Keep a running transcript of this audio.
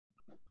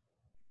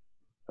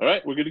All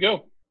right, we're good to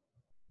go.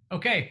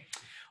 Okay.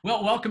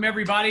 Well, welcome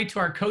everybody to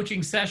our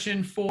coaching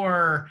session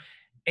for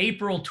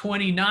April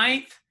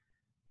 29th.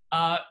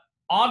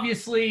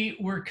 Obviously,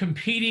 we're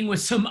competing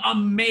with some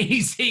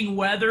amazing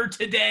weather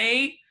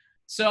today.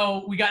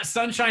 So we got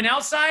sunshine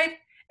outside,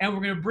 and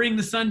we're going to bring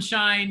the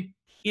sunshine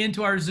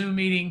into our Zoom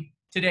meeting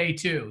today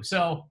too.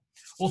 So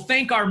we'll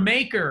thank our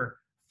maker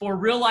for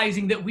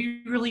realizing that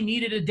we really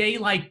needed a day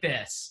like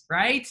this,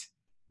 right?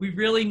 We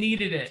really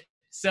needed it.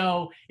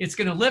 So it's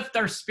going to lift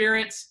our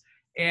spirits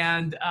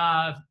and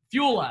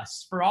fuel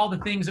us for all the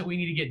things that we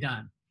need to get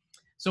done.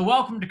 So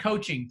welcome to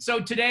coaching.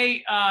 So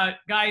today,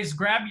 guys,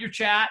 grab your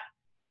chat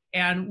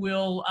and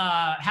we'll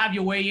have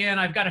you weigh in.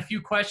 I've got a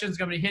few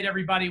questions I'm going to hit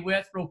everybody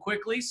with real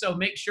quickly. So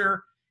make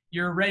sure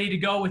you're ready to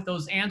go with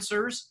those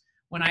answers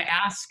when I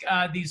ask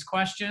these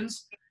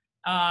questions.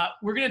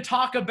 We're going to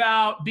talk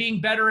about being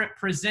better at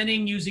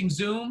presenting using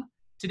Zoom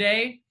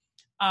today.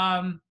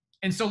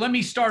 And so let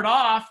me start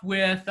off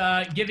with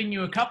giving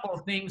you a couple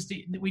of things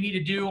that we need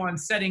to do on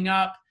setting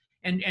up,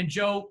 and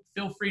Joe,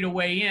 feel free to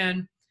weigh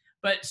in.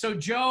 But so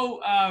Joe,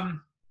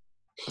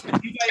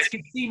 if you guys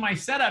can see my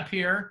setup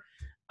here,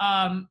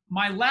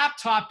 my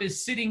laptop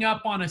is sitting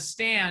up on a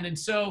stand, and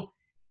so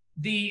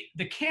the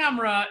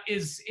camera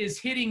is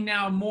hitting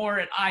now more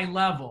at eye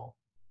level.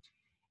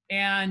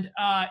 And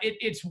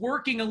it's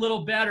working a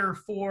little better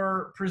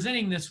for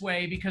presenting this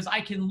way because I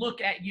can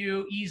look at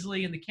you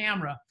easily in the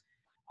camera.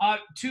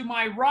 To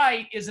my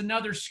right is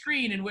another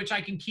screen in which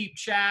I can keep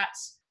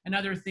chats and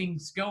other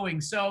things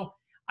going. So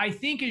I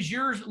think as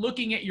you're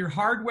looking at your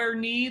hardware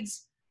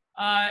needs,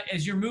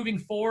 as you're moving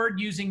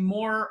forward using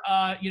more,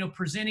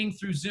 presenting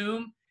through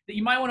Zoom, that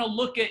you might want to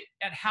look at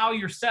how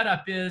your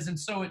setup is. And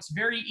so it's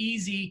very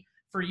easy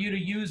for you to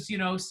use,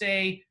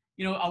 say,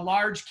 a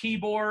large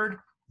keyboard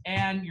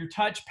and your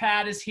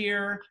touchpad is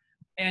here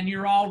and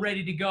you're all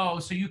ready to go.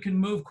 So you can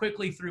move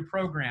quickly through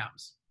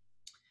programs.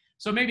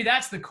 So maybe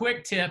that's the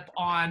quick tip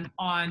on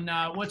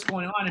what's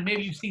going on. And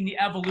maybe you've seen the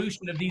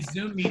evolution of these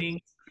Zoom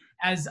meetings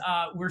as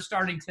we're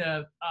starting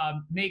to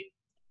make,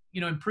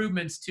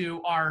 improvements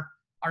to our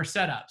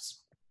setups.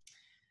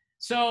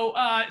 So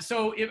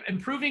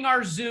improving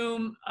our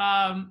Zoom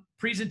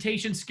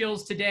presentation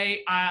skills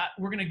today, I'm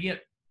going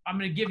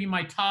to give you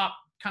my top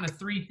kind of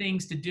 3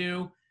 things to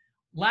do.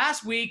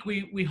 Last week,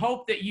 we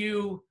hope that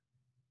you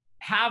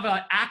have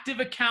an active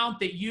account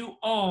that you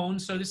own.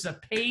 So this is a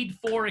paid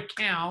for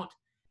account.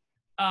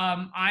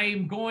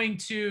 I'm going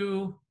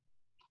to,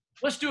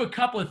 let's do a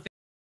couple of things.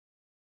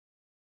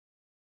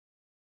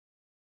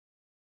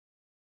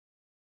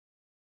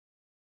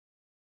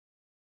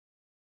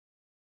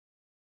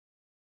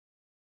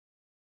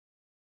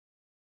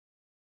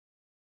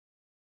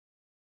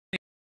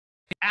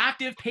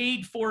 Active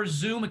paid for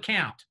Zoom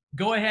account.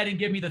 Go ahead and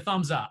give me the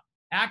thumbs up.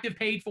 Active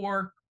paid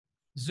for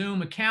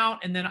Zoom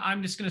account. And then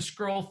I'm just going to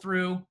scroll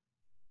through.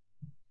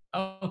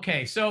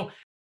 Okay. So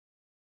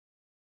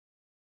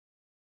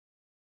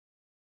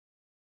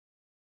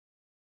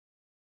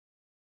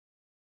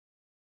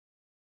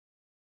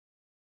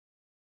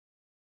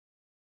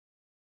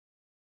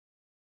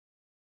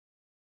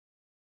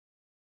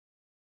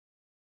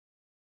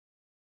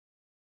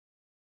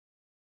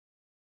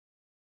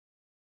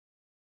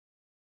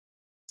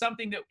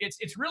something that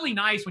it's really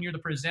nice when you're the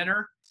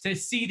presenter to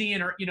see the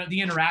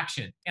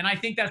interaction. And I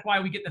think that's why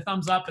we get the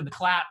thumbs up and the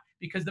clap,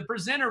 because the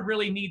presenter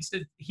really needs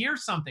to hear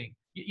something,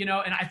 and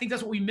I think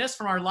that's what we miss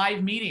from our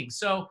live meetings.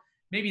 So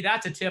maybe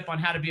that's a tip on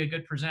how to be a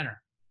good presenter.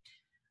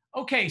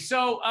 Okay,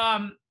 so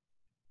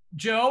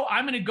Joe,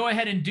 I'm going to go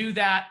ahead and do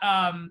that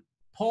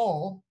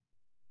poll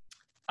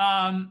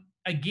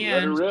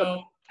again.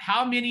 So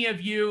how many of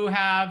you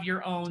have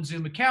your own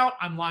Zoom account?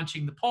 I'm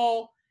launching the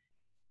poll.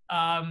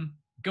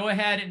 Go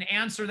ahead and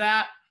answer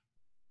that.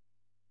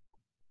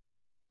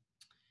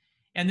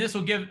 And this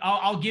will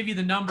I'll give you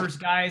the numbers,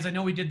 guys. I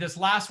know we did this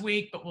last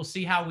week, but we'll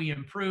see how we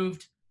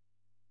improved.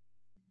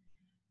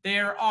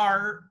 There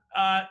are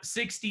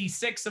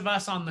 66 of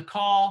us on the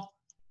call.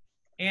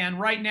 And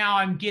right now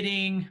I'm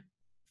getting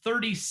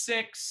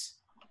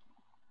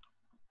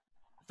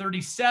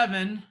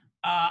 37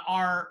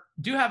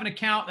 do have an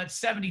account. That's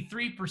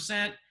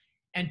 73%,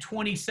 and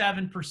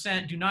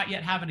 27% do not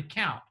yet have an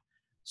account.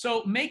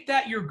 So make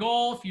that your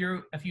goal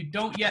if you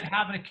don't yet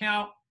have an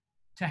account,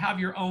 to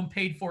have your own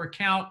paid for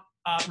account.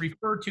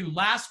 Refer to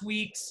last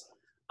week's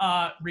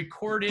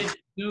recorded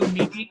Zoom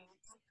meeting,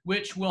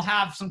 which will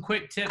have some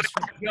quick tips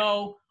from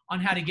Joe on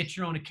how to get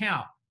your own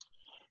account.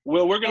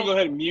 Well, we're going to go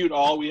ahead and mute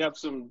all. We have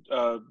some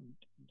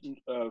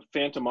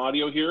phantom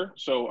audio here,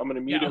 so I'm going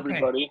to mute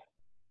everybody,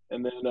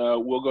 and then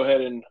we'll go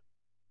ahead and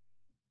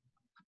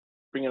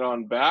bring it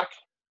on back.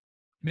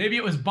 Maybe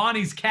it was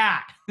Bonnie's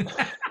cat.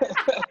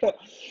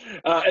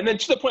 And then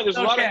to the point,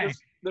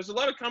 there's a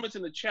lot of comments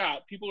in the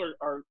chat. People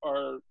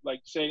are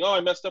like saying, "Oh,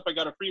 I messed up. I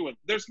got a free one."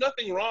 There's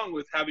nothing wrong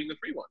with having the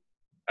free one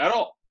at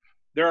all.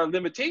 There are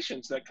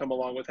limitations that come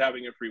along with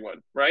having a free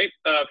one, right?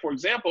 For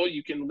example,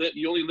 you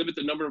only limit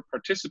the number of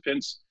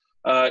participants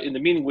in the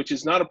meeting, which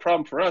is not a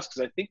problem for us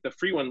because I think the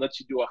free one lets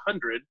you do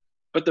 100.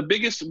 But the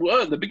biggest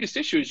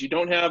issue is you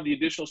don't have the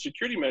additional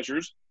security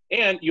measures,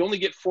 and you only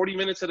get 40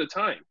 minutes at a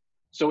time.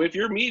 So if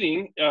your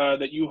meeting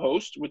that you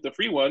host with the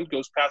free one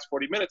goes past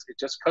 40 minutes, it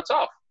just cuts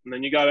off. And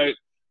then you got to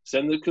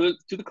send it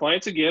to the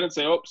clients again and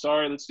say, oh,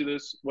 sorry, let's do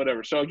this,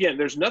 whatever. So again,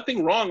 there's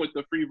nothing wrong with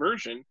the free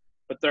version,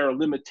 but there are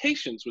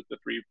limitations with the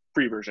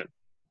free version.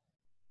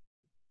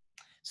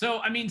 So,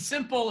 I mean,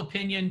 simple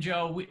opinion,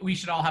 Joe, we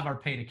should all have our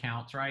paid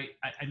accounts, right?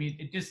 I mean,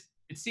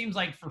 it seems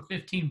like for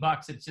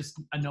 $15, it's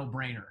just a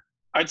no-brainer.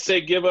 I'd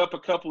say give up a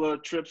couple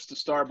of trips to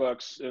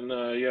Starbucks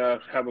and yeah,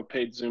 have a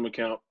paid Zoom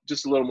account.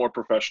 Just a little more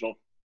professional.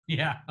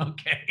 Yeah,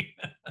 okay.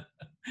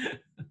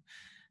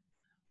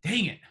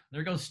 Dang it.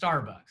 There goes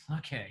Starbucks.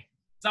 Okay.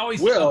 It's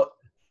always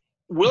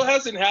Will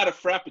hasn't had a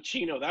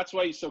Frappuccino. That's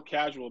why he's so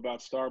casual about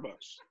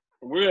Starbucks.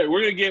 We're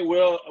gonna get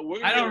Will. We're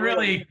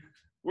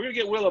gonna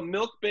get Will a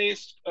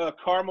milk-based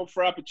caramel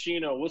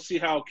Frappuccino. We'll see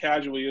how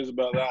casual he is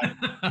about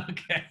that.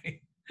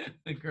 Okay,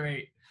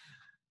 great.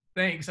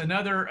 Thanks.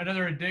 Another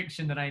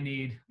addiction that I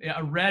need. Yeah,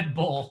 a Red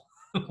Bull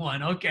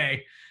one.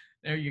 Okay,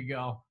 there you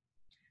go.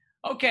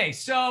 Okay,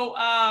 so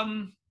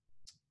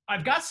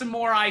I've got some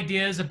more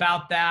ideas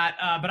about that,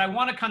 but I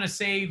want to kind of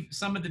save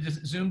some of the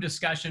Zoom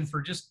discussion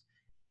for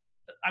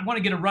I want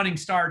to get a running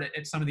start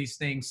at some of these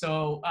things.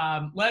 So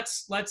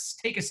let's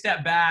take a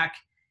step back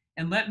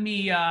and let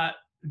me,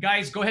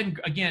 guys, go ahead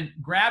and again,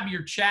 grab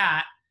your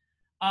chat.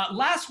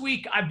 Last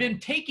week, I've been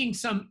taking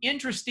some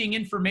interesting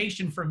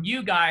information from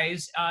you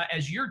guys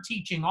as you're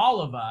teaching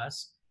all of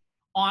us.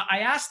 I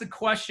asked the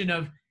question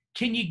of,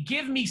 can you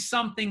give me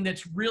something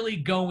that's really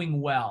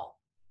going well?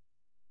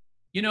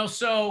 You know,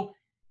 so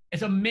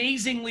it's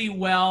amazingly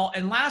well.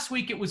 And last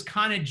week it was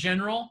kind of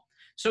general.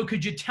 So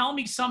could you tell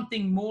me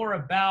something more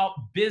about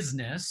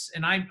business?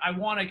 And I'm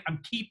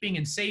keeping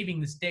and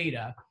saving this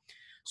data.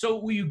 So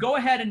will you go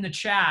ahead in the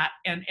chat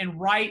and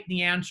write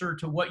the answer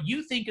to what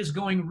you think is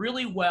going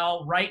really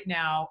well right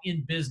now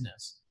in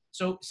business?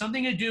 So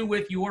something to do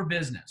with your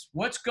business.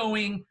 What's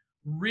going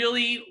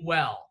really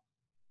well?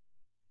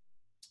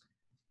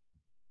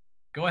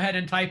 Go ahead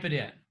and type it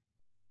in.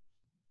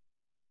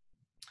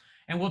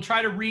 And we'll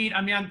try to read.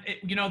 I mean,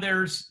 you know,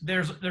 there's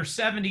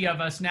 70 of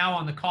us now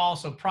on the call,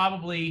 so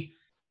probably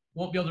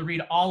won't be able to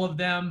read all of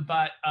them,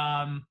 but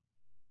I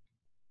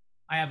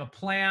have a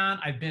plan.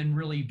 I've been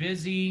really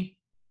busy.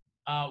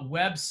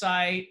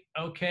 Website,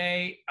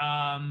 okay.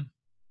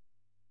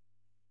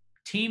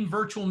 Team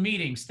virtual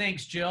meetings.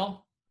 Thanks,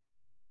 Jill.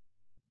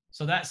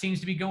 So that seems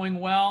to be going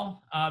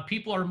well.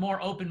 People are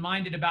more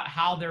open-minded about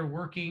how they're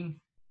working,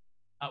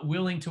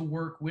 willing to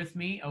work with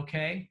me.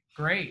 Okay,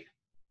 great.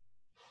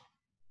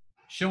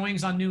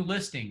 Showings on new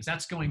listings.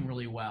 That's going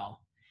really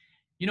well.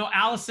 You know,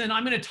 Allison,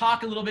 I'm going to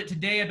talk a little bit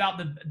today about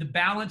the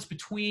balance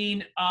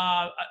between,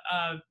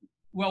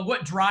 well,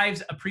 what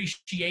drives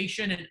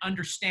appreciation and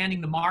understanding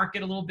the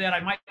market a little bit. I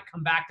might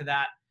come back to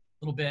that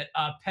a little bit.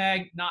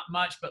 Peg, not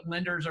much, but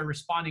lenders are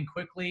responding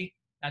quickly.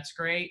 That's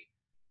great.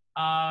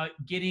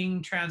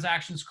 Getting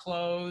transactions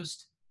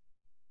closed.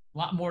 A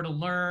lot more to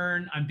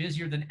learn. I'm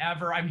busier than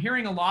ever. I'm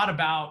hearing a lot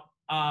about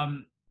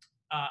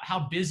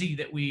how busy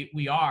that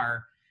we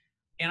are.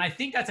 And I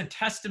think that's a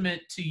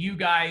testament to you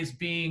guys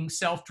being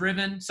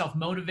self-driven,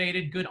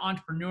 self-motivated, good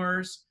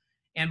entrepreneurs,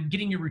 and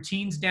getting your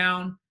routines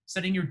down,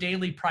 setting your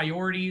daily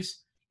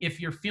priorities. If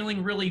you're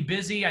feeling really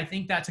busy, I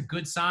think that's a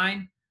good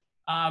sign.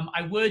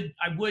 I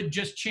would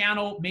just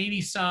channel maybe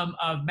some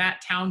of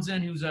Matt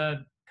Townsend, who's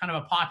a kind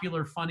of a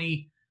popular,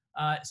 funny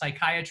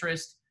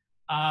psychiatrist.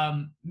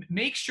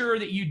 Make sure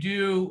that you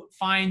do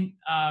find,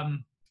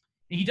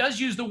 he does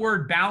use the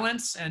word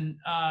balance. And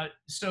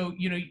so,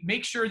 you know,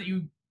 make sure that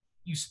you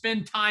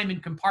spend time in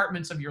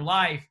compartments of your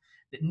life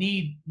that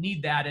need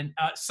that. And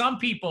some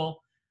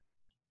people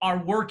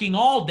are working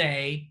all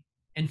day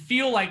and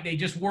feel like they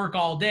just work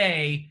all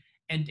day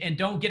and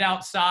don't get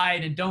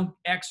outside and don't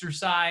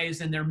exercise,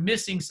 and they're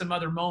missing some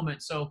other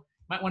moments. So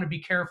might want to be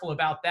careful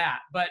about that.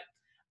 But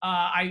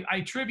I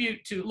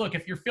attribute to, look,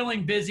 if you're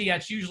feeling busy,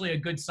 that's usually a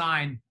good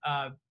sign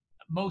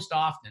most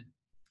often.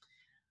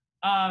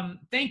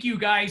 Thank you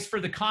guys for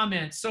the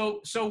comments.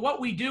 So what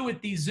we do with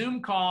these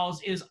Zoom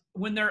calls is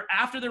when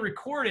after they're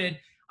recorded,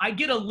 I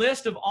get a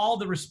list of all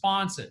the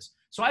responses.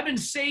 So I've been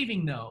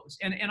saving those,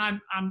 and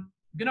I'm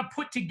going to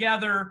put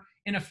together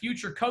in a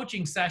future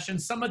coaching session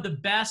some of the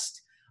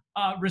best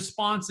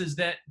responses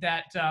that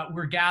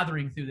we're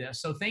gathering through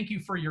this. So thank you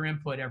for your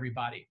input,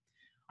 everybody.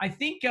 I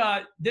think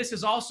this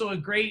is also a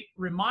great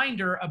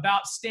reminder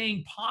about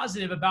staying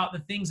positive about the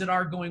things that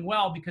are going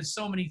well, because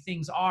so many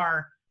things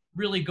are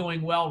really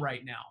going well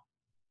right now.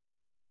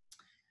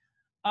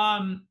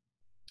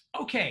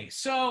 Okay,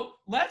 so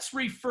let's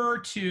refer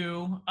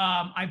to,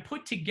 I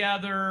put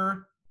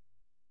together,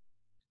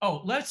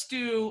 let's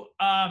do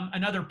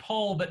another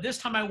poll, but this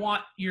time I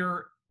want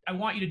you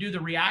to do the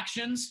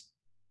reactions.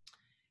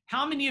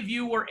 How many of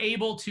you were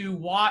able to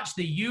watch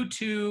the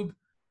YouTube,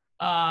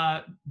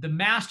 the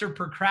Master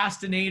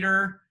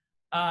Procrastinator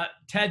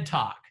TED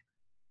Talk,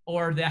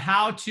 or the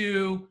How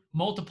to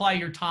Multiply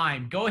Your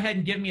Time? Go ahead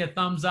and give me a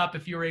thumbs up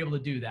if you were able to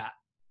do that.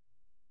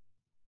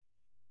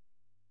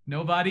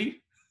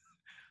 Nobody?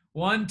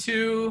 1,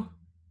 2,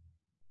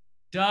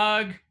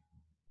 Doug,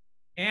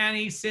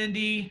 Annie,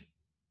 Cindy,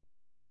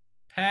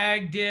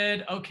 Peg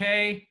did.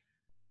 Okay.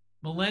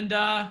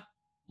 Melinda,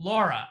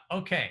 Laura.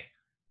 Okay.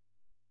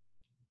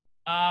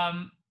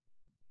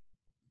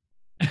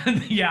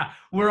 Yeah,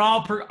 we're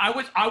all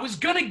I was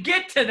gonna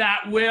get to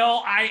that,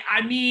 Will.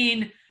 I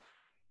mean,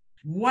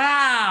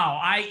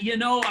 wow. A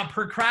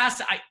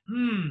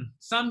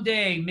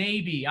someday,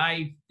 maybe.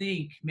 I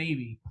think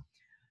maybe.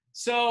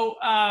 So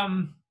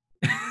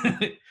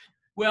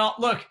well,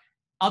 look,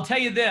 I'll tell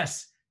you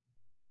this.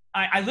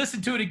 I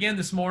listened to it again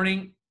this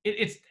morning.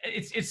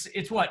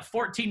 It's what,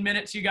 14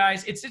 minutes, you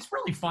guys. It's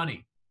really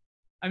funny.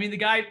 I mean, the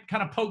guy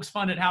kind of pokes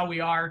fun at how we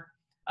are.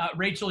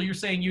 Rachel, you're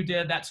saying you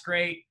did. That's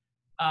great.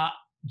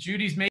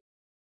 Judy's made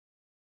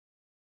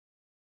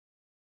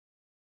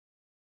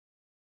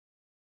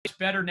much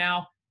better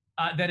now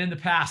than in the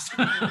past.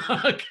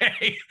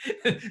 Okay.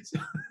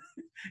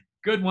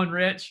 Good one,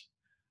 Rich.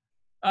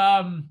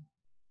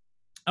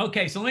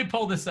 Okay, so let me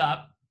pull this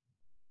up.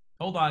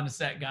 Hold on a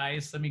sec,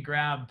 guys. Let me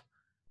grab.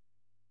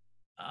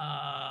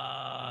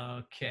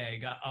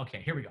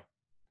 Okay, here we go.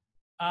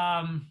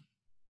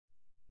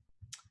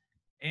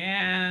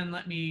 And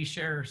let me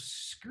share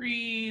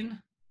screen.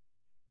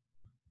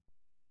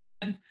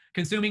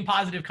 Consuming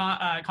positive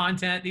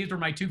content. These were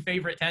my 2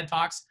 favorite TED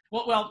Talks.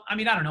 Well, I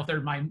mean, I don't know if they're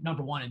my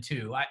number 1 and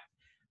 2.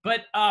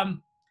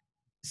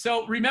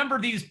 So remember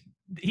these.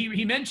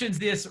 He mentions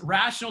this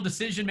rational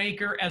decision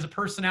maker as a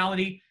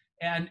personality,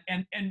 and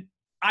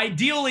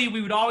ideally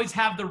we would always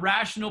have the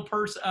rational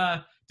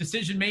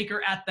decision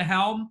maker at the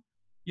helm,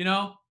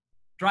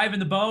 driving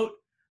the boat.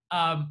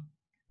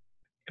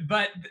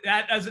 But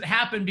that doesn't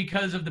happen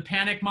because of the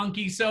panic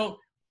monkey. So,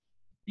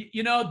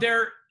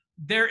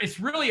 it's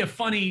really a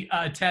funny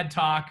TED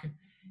Talk.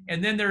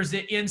 And then there's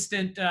the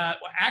instant,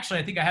 actually,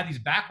 I think I have these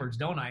backwards,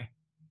 don't I? I'm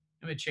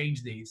going to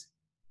change these.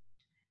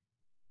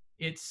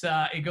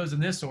 It goes in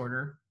this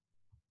order.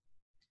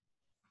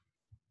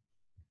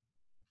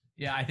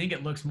 Yeah, I think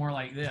it looks more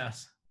like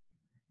this.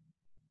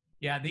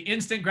 Yeah, the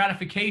instant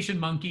gratification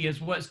monkey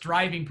is what's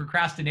driving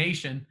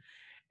procrastination.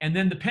 And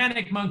then the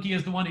panic monkey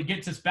is the one that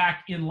gets us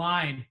back in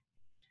line.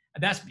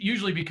 That's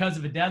usually because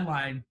of a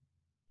deadline.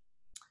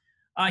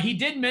 He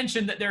did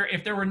mention that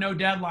if there were no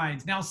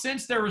deadlines. Now,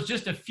 since there was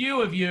just a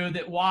few of you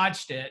that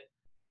watched it,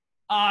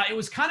 it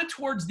was kind of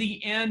towards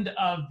the end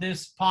of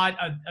this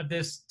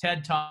this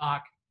TED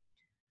Talk.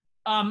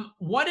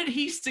 What did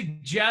he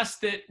suggest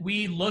that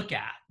we look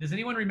at? Does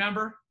anyone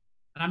remember?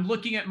 And I'm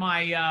looking at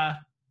my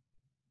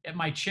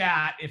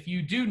chat. If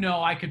you do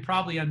know, I could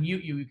probably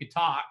unmute you. You could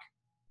talk.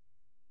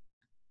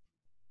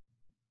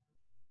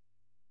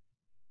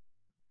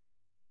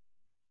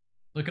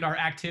 Look at our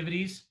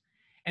activities.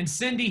 And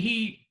Cindy,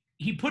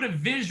 he put a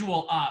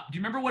visual up. Do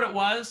you remember what it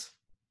was?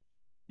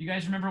 You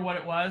guys remember what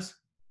it was?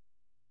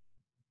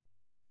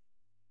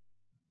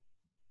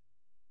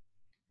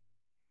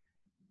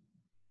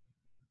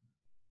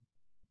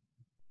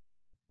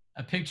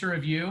 A picture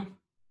of you.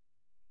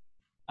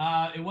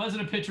 It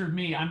wasn't a picture of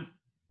me.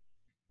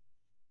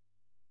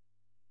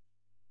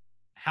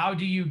 How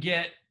do you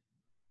get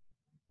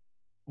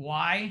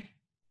why?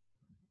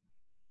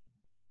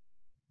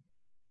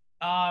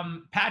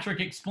 Patrick,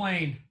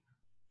 explain.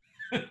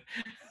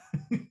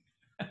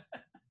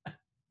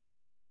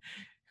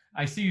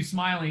 I see you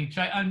smiling.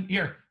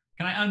 Here,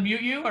 can I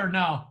unmute you or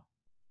no?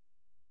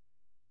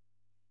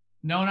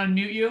 No one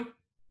unmute you?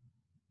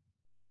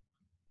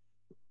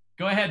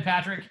 Go ahead,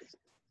 Patrick.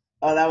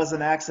 Oh, that was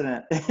an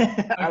accident.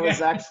 Okay. I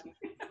was actually.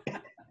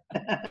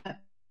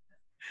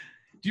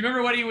 Do you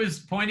remember what he was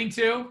pointing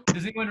to?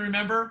 Does anyone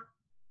remember?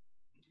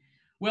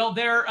 Well,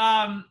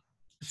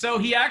 so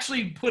he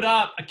actually put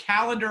up a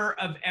calendar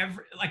of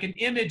an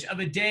image of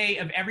a day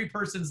of every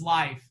person's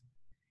life.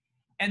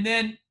 And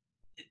then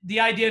the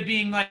idea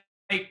being like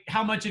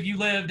how much have you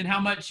lived and how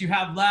much you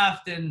have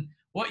left and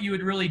what you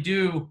would really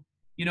do,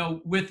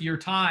 with your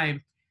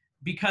time.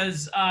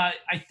 Because I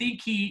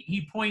think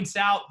he points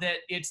out that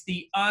it's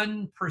the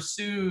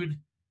unpursued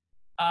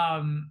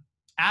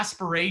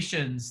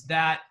aspirations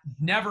that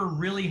never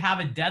really have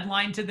a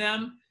deadline to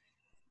them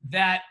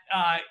that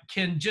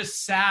can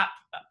just sap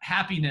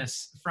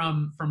happiness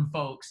from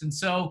folks. And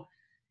so,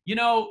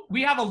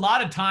 we have a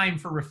lot of time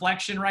for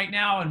reflection right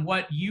now and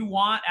what you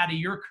want out of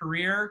your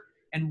career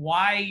and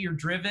why you're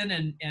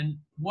driven and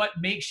what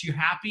makes you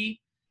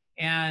happy.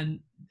 And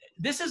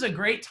this is a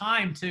great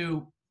time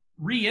to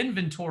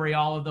re-inventory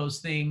all of those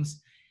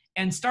things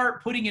and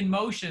start putting in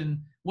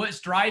motion what's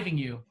driving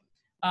you.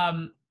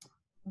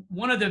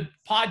 One of the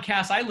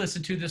podcasts I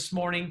listened to this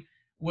morning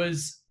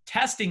was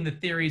testing the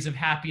theories of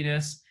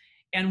happiness.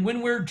 And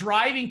when we're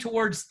driving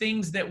towards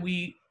things that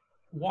we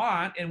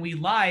want and we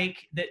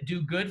like that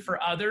do good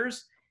for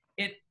others,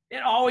 it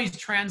always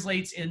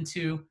translates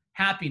into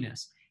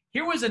happiness.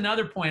 Here was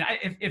another point.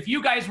 If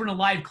you guys were in a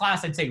live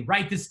class, I'd say,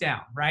 write this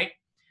down, right?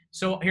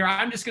 So here,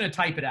 I'm just going to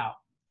type it out.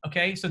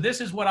 Okay. So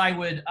this is what I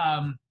would,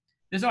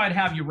 this is what I'd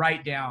have you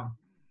write down.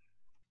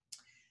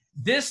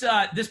 This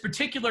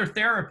particular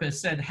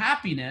therapist said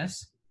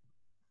happiness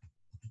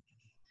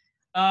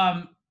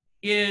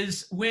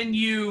is when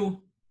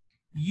you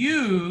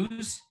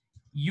use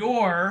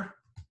your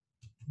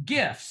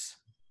gifts.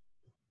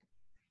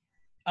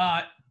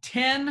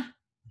 10,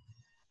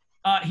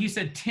 he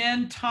said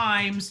 10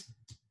 times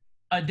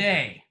a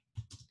day.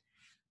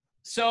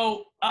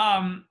 So,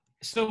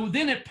 so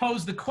then it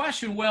posed the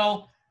question,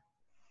 well,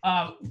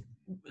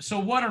 so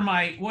what are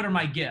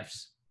my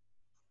gifts?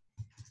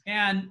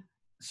 And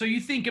so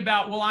you think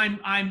about, well,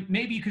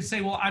 maybe you could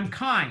say, well, I'm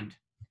kind.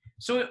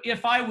 So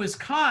if I was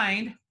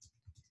kind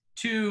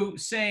to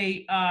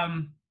say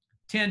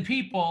 10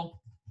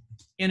 people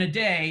in a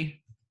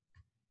day,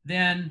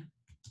 then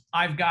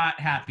I've got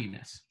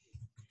happiness.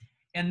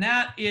 And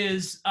that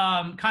is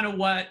kind of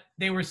what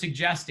they were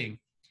suggesting.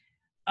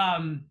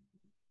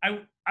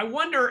 I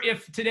wonder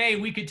if today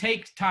we could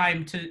take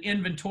time to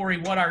inventory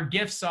what our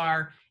gifts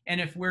are and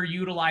if we're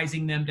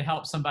utilizing them to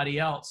help somebody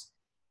else.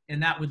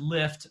 And that would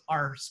lift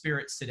our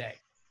spirits today.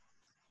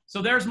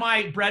 So there's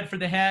my bread for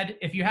the head.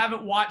 If you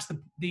haven't watched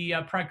the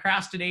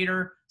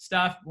Procrastinator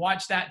stuff,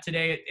 watch that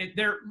today.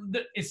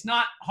 It's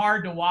not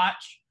hard to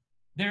watch.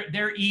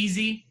 They're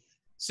easy.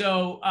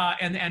 So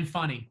and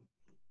funny.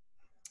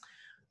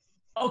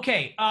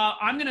 Okay,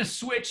 I'm going to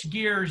switch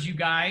gears, you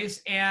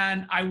guys,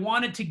 and I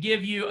wanted to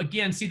give you,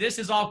 again, see, this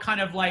is all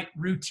kind of like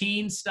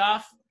routine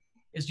stuff.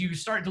 As you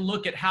start to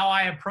look at how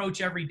I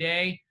approach every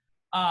day,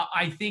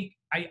 I think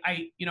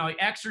I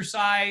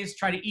exercise,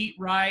 try to eat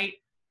right.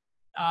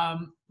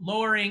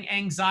 Lowering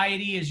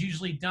anxiety is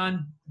usually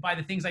done by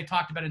the things I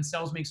talked about in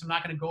Sales Mix, so I'm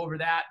not going to go over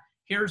that.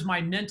 Here's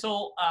my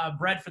mental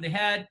bread for the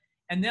head,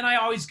 and then I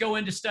always go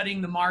into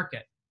studying the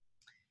market.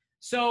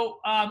 So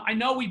I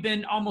know we've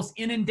been almost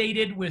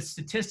inundated with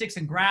statistics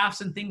and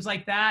graphs and things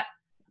like that.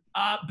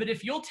 But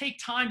if you'll take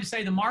time to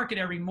study the market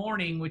every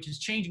morning, which is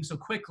changing so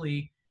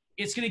quickly,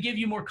 it's going to give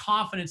you more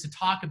confidence to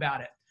talk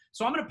about it.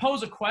 So I'm going to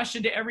pose a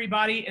question to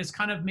everybody as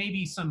kind of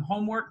maybe some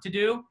homework to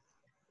do.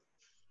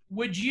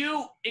 Would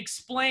you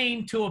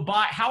explain to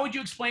how would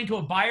you explain to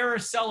a buyer or a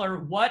seller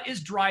what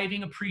is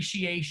driving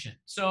appreciation?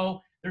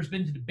 So there's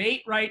been a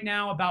debate right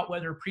now about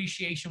whether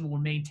appreciation will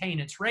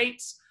maintain its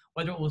rates,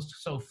 whether it will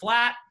so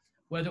flat,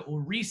 whether it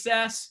will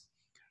recess.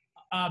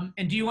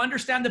 And do you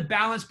understand the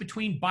balance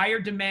between buyer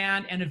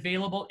demand and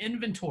available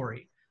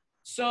inventory?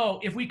 So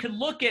if we could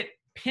look at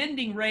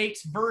pending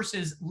rates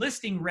versus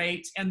listing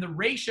rates and the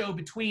ratio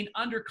between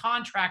under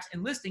contracts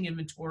and listing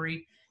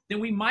inventory, then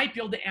we might be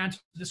able to answer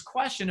this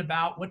question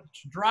about what's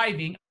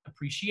driving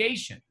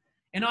appreciation.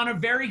 And on a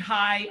very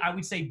high, I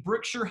would say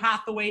Berkshire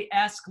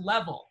Hathaway-esque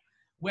level,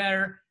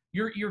 where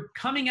you're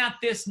coming at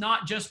this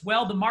not just,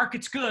 well, the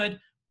market's good,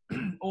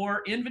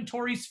 or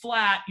inventory's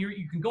flat.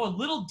 You can go a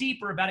little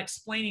deeper about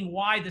explaining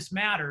why this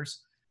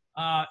matters.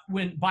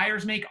 When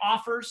buyers make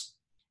offers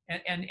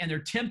and they're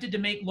tempted to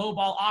make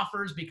lowball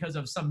offers because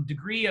of some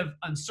degree of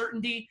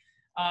uncertainty,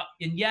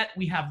 and yet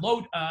we have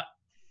low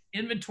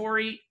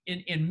inventory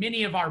in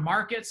many of our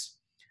markets,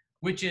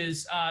 which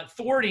is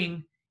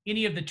thwarting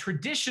any of the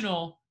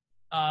traditional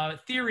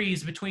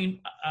theories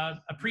between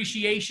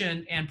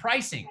appreciation and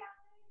pricing.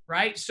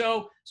 Right?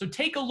 So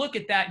take a look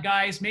at that,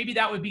 guys. Maybe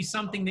that would be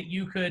something that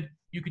you could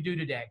do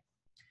today.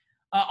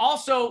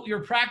 Also,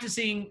 you're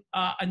practicing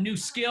a new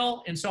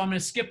skill, and so I'm going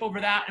to skip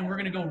over that, and we're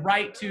going to go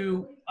right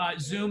to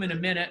Zoom in a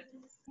minute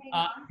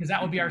because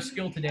that will be our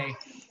skill today.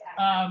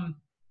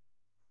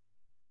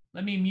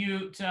 Let me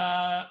mute.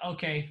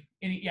 Okay.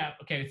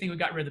 Okay. I think we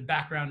got rid of the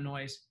background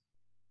noise.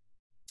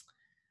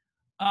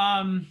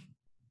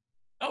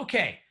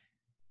 Okay.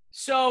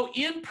 So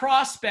in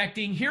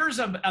prospecting, here's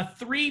a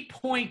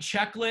 3-point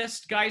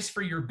checklist, guys,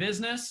 for your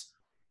business.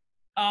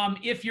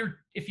 If you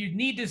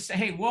need to say,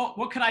 hey, well,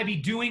 what could I be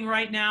doing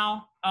right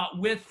now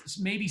with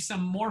maybe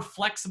some more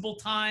flexible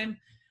time?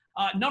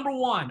 Number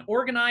 1,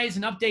 organize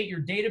and update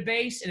your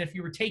database. And if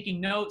you were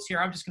taking notes here,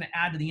 I'm just going to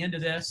add to the end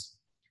of this.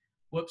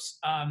 Whoops.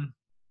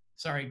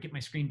 Sorry, get my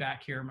screen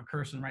back here. My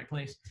cursor in the right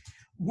place.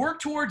 Work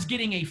towards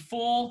getting a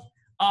full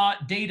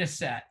data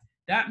set.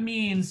 That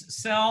means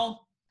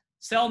sell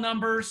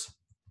numbers,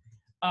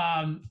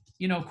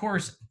 of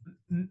course,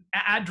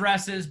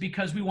 addresses,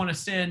 because we want to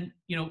send,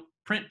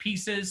 print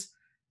pieces.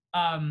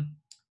 And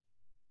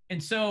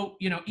so,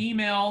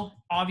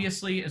 email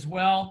obviously as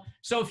well.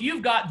 So if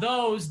you've got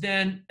those,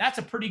 then that's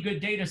a pretty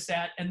good data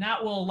set, and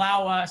that will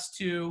allow us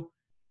to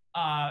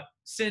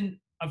send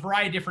a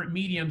variety of different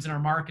mediums in our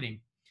marketing.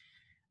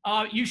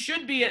 You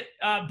should be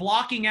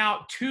blocking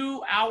out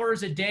 2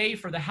 hours a day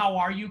for the how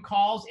are you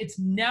calls. It's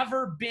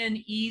never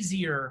been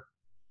easier.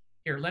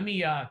 Here, let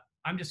me,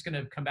 I'm just going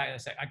to come back in a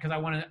second because I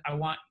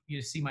want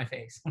you to see my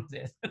face. What's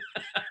this?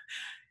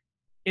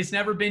 It's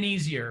never been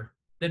easier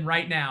than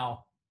right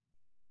now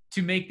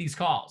to make these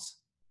calls.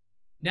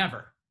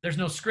 Never. There's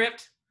no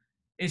script.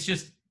 It's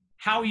just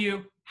how's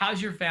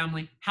your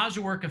family? How's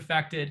your work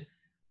affected?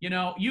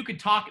 You could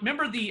talk.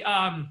 Remember the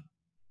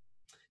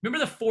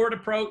Ford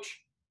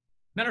approach?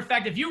 Matter of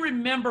fact, if you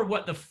remember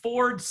what the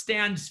Ford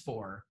stands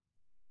for,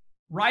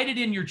 write it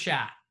in your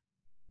chat.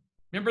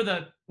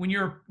 Remember when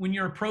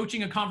you're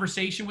approaching a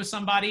conversation with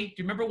somebody, do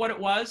you remember what it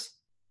was?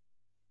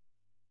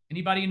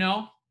 Anybody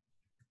know?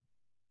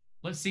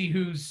 Let's see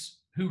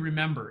who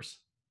remembers.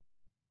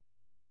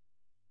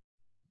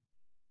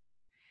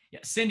 Yeah,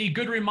 Cindy,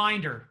 good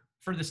reminder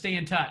for the stay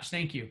in touch.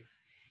 Thank you.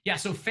 Yeah,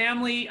 so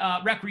family,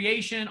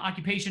 recreation,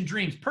 occupation,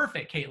 dreams.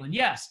 Perfect, Caitlin.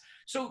 Yes.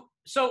 So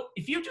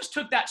if you just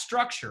took that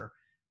structure,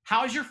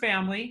 how's your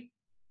family?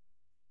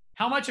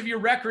 How much of your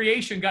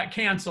recreation got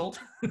canceled,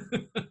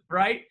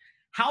 right?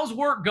 How's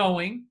work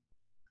going?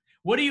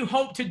 What do you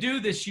hope to do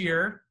this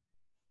year?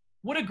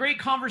 What a great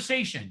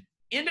conversation.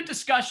 End of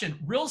discussion.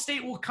 Real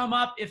estate will come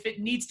up if it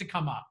needs to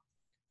come up,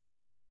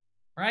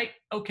 right?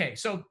 Okay,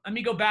 so let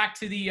me go back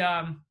to the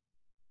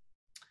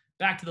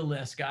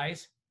list,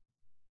 guys.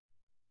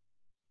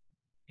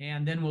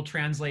 And then we'll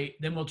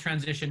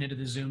transition into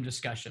the Zoom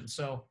discussion.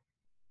 So,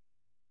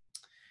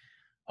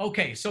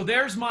 okay, so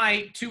there's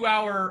my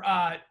 2-hour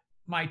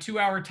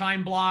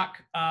time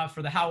block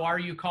for the how are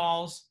you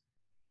calls.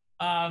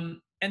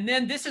 And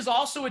then this is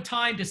also a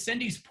time, to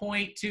Cindy's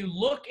point, to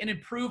look and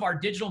improve our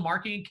digital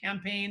marketing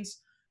campaigns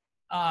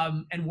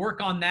and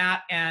work on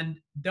that. And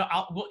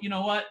you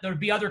know what? There'll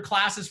be other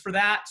classes for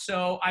that.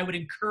 So I would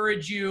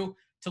encourage you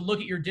to look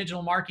at your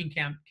digital marketing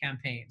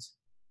campaigns.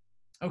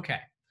 Okay.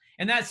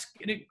 And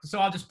so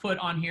I'll just put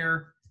on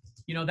here,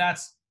 you know,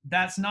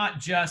 that's not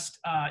just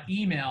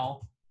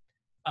email,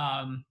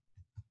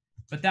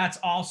 but that's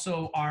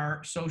also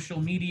our social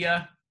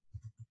media.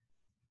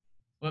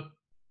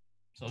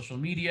 Social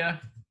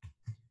media,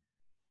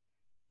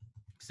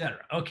 etc.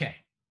 Okay.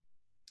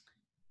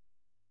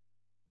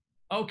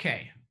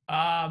 Okay.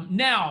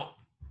 Now,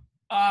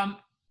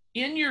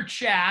 in your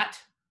chat,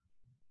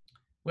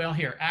 well,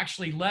 here,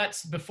 actually,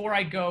 before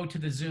I go to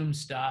the Zoom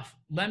stuff,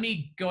 let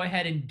me go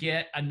ahead and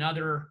get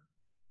another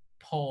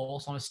poll.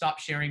 So I'm gonna stop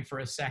sharing for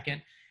a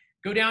second.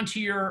 Go down to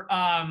your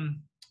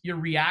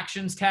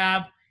reactions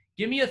tab.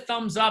 Give me a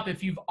thumbs up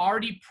if you've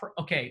already,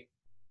 okay,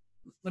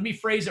 let me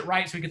phrase it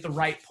right so we get the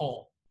right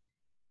poll.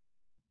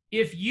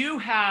 If you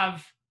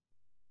have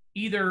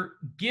either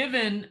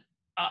given,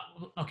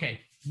 okay,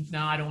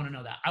 no, I don't want to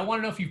know that. I want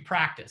to know if you've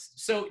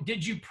practiced. So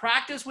did you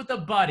practice with a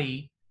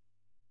buddy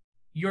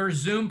your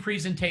Zoom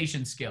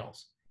presentation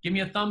skills? Give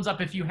me a thumbs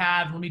up if you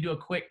have. Let me do a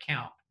quick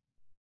count.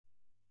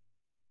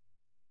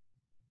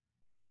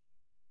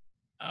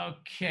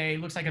 Okay,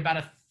 looks like about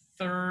a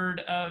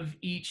third of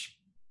each,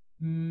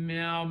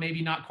 no,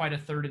 maybe not quite a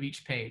third of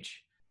each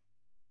page.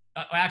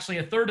 Actually,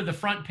 a third of the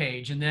front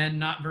page, and then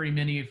not very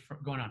many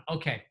going on.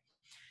 Okay.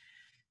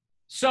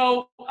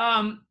 So,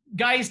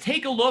 guys,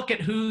 take a look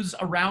at who's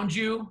around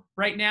you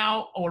right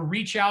now, or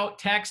reach out,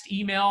 text,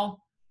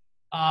 email.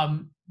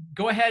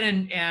 Go ahead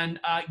and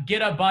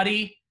get a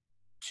buddy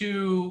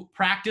to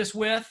practice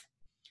with,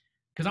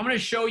 because I'm going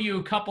to show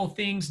you a couple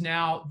things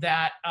now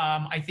that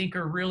I think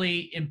are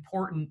really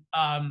important.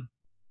 And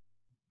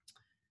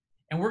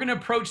we're going to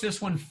approach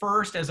this one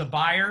first as a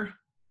buyer.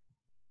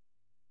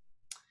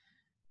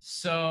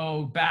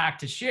 So back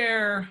to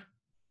share.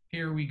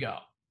 Here we go.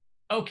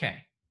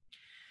 Okay.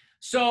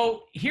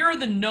 So here are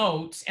the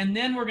notes, and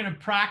then we're going to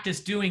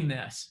practice doing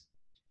this.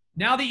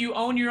 Now that you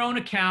own your own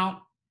account,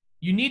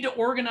 you need to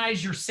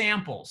organize your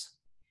samples.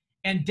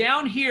 And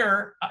down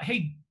here,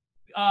 hey,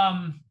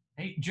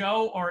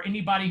 Joe, or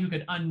anybody who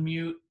could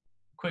unmute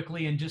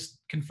quickly and just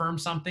confirm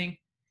something.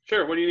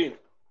 Sure. What do you need?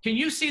 Can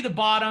you see the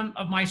bottom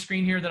of my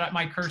screen here that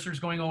my cursor is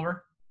going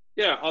over?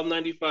 Yeah, all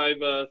 95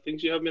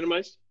 things you have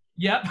minimized.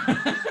 Yep.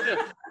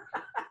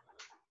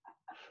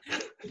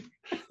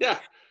 Yeah,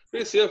 we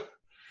can see them.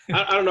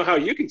 I don't know how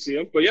you can see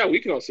them, but yeah, we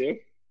can all see them.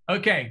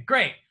 Okay,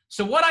 great.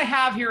 So what I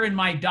have here in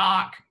my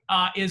doc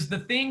is the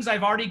things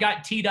I've already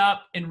got teed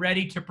up and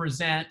ready to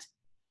present.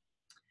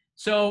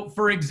 So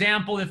for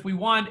example, if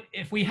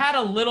we had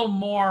a little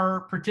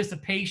more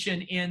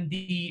participation in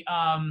the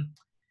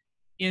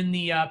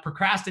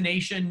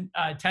procrastination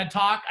TED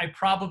Talk, I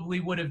probably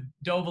would have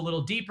dove a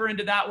little deeper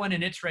into that one,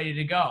 and it's ready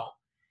to go.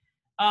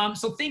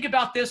 So think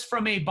about this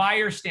from a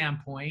buyer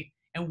standpoint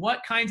and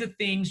what kinds of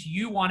things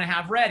you want to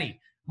have ready.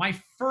 My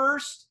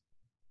first,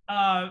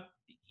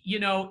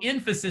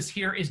 emphasis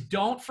here is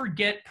don't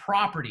forget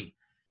property.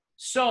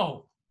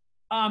 So,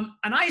 and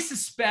I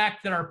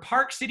suspect that our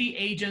Park City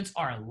agents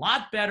are a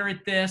lot better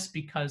at this,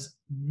 because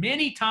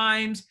many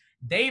times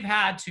they've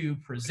had to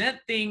present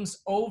things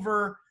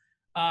over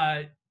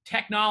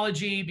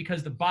technology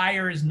because the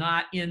buyer is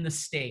not in the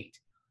state.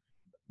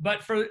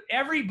 But for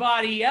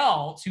everybody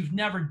else who's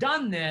never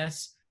done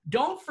this,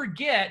 don't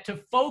forget to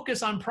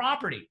focus on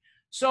property.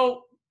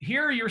 So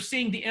here you're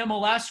seeing the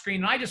MLS screen,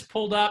 and I just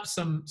pulled up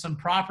some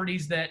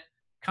properties that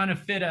kind of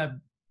fit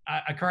a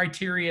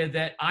criteria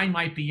that I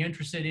might be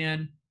interested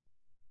in.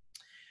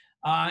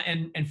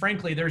 And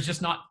frankly, there's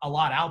just not a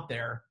lot out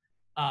there,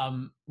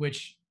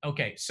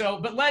 okay.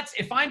 So, but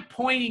if I'm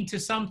pointing to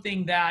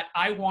something that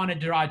I want to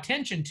draw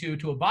attention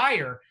to a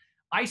buyer,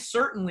 I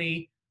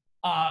certainly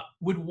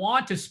would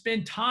want to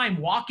spend time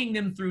walking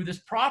them through this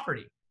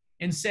property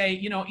and say,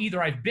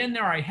 either I've been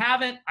there or I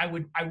haven't. I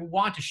would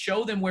want to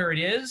show them where it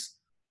is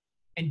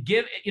and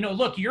give,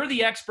 look, you're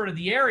the expert of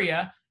the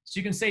area. So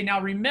you can say, now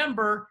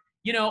remember,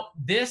 you know,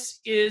 this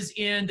is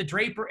in the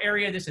Draper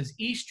area. This is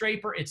East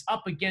Draper. It's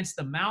up against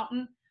the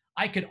mountain.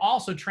 I could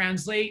also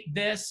translate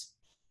this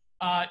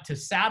to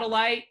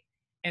satellite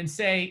and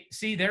say,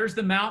 see, there's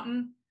the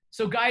mountain.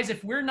 So guys,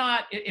 if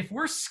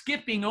we're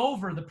skipping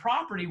over the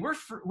property,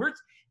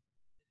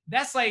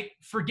 that's like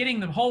forgetting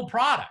the whole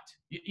product,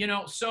 you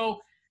know?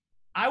 So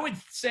I would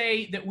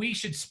say that we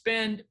should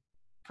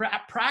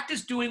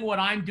practice doing what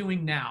I'm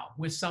doing now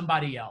with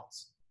somebody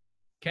else.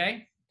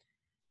 Okay.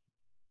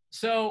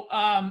 So,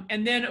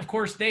 and then of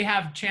course they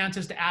have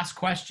chances to ask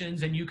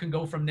questions and you can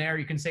go from there.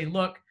 You can say,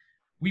 look,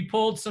 we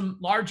pulled some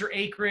larger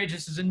acreage.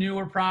 This is a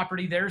newer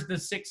property. There's the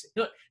 6.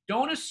 Look,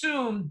 don't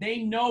assume they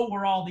know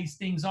where all these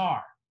things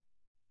are,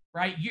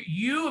 right?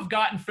 You have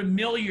gotten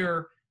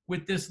familiar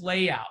with this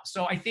layout.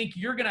 So I think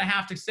you're going to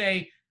have to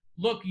say,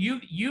 look,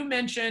 you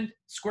mentioned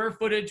square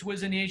footage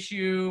was an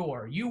issue,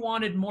 or you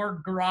wanted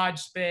more garage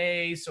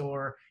space,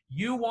 or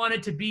you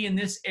wanted to be in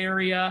this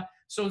area.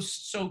 So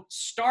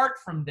start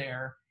from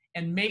there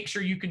and make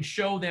sure you can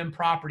show them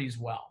properties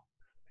well.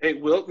 Hey,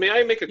 Will, may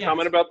I make a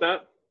comment about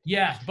that?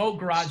 Yes, boat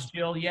garage,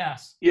 Jill,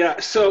 yes. Yeah,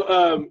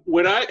 so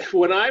when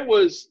I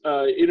was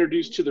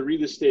introduced to the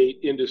real estate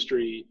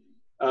industry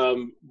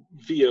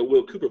via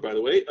Will Cooper, by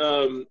the way,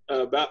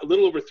 about a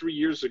little over 3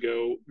 years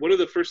ago, one of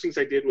the first things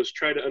I did was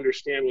try to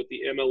understand what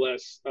the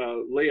MLS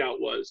layout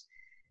was.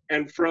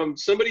 And from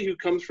somebody who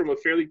comes from a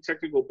fairly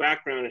technical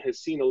background and has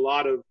seen a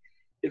lot of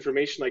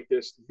information like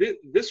this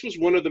was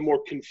one of the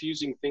more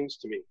confusing things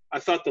to me. I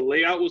thought the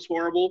layout was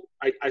horrible.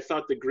 I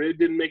thought the grid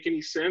didn't make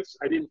any sense.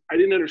 I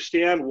didn't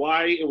understand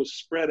why it was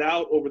spread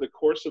out over the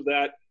course of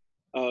that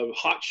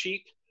hot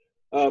sheet.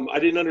 I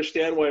didn't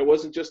understand why it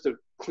wasn't just a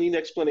clean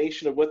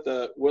explanation of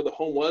where the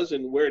home was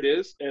and where it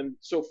is. And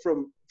so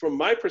from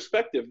my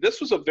perspective,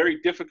 this was a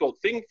very difficult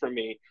thing for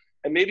me.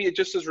 And maybe it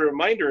just as a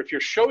reminder, if you're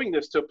showing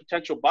this to a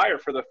potential buyer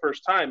for the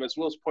first time, as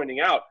Will's pointing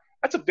out,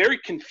 that's a very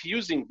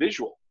confusing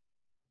visual.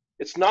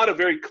 It's not a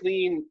very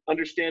clean,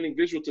 understanding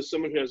visual to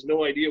someone who has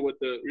no idea what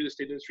the real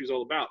estate industry is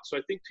all about. So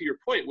I think to your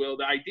point, Will,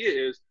 the idea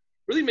is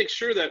really make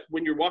sure that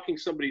when you're walking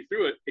somebody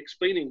through it,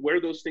 explaining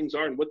where those things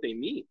are and what they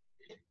mean.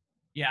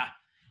 Yeah.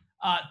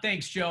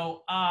 Thanks,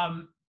 Joe.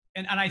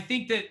 And I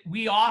think that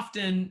we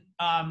often,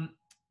 I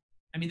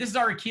mean, this is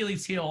our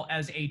Achilles heel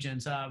as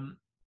agents.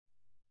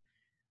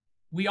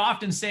 We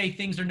often say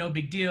things are no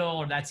big deal,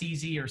 or that's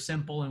easy or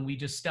simple, and we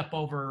just step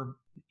over,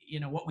 you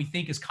know, what we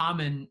think is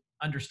common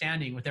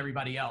understanding with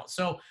everybody else.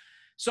 So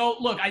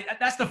look,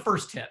 that's the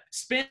first tip.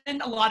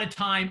 Spend a lot of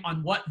time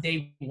on what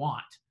they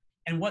want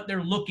and what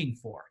they're looking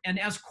for. And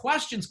as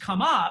questions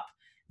come up,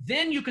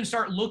 then you can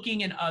start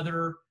looking in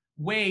other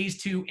ways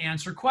to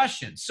answer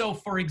questions. So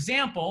for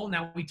example,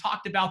 now we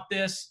talked about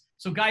this.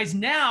 So guys,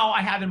 now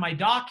I have in my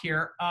doc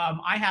here,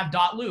 I have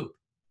 .loop.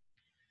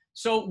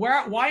 So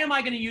why am I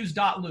going to use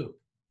 .loop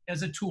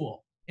as a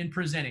tool in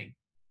presenting?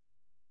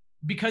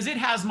 Because it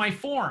has my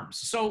forms.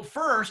 So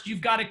first, you've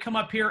got to come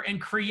up here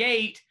and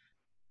create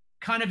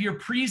kind of your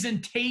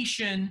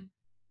presentation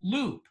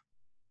loop.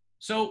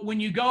 So when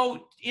you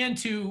go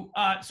into,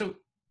 so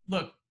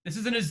look, this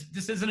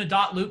isn't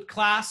a .loop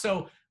class.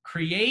 So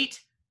create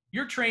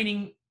your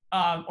training,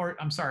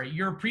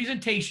 your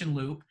presentation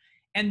loop,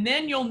 and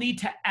then you'll need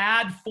to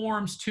add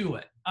forms to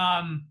it.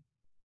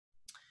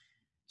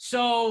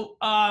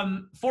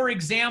 For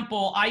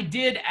example, I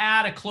did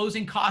add a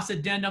closing cost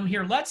addendum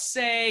here. Let's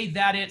say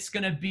that it's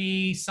going to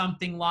be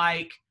something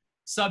like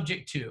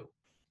subject to.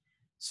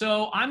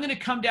 So I'm going to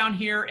come down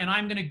here and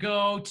I'm going to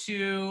go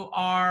to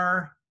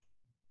our,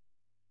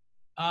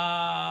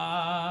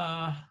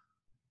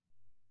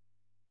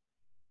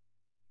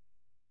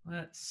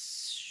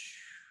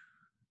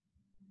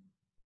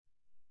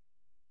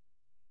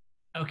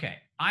 okay,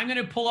 I'm going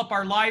to pull up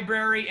our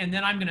library and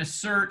then I'm going to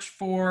search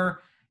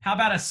for, how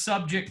about a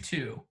subject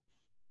to?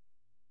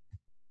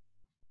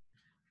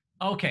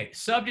 Okay,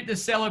 subject to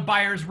seller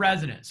buyer's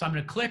residence. So I'm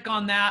going to click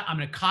on that. I'm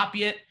going to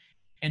copy it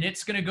and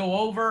it's going to go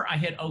over. I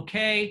hit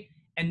OK.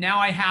 And now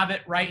I have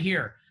it right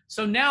here.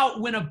 So now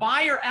when a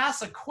buyer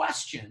asks a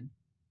question,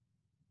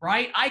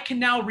 right, I can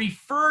now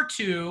refer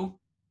to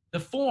the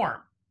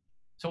form.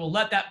 So we'll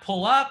let that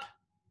pull up.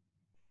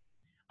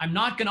 I'm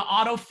not going to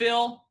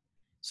autofill.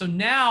 So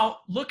now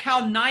look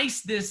how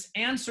nice this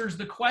answers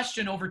the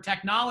question over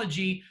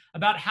technology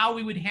about how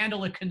we would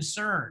handle a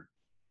concern.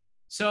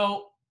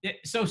 So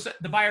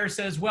the buyer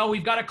says, well,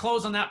 we've got to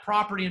close on that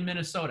property in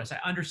Minnesota. So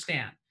I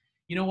understand.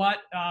 You know what?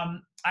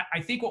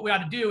 I think what we ought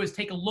to do is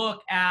take a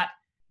look at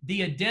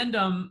the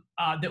addendum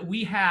that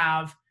we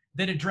have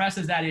that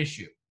addresses that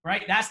issue,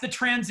 right? That's the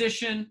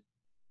transition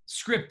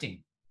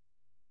scripting.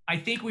 I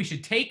think we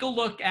should take a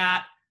look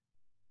at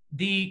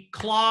the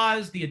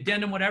clause, the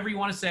addendum, whatever you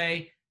want to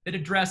say, that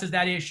addresses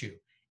that issue.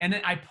 And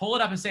then I pull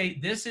it up and say,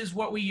 this is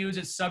what we use.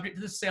 It's subject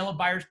to the sale of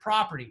buyer's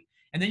property.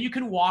 And then you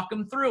can walk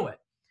them through it.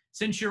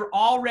 Since you're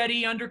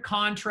already under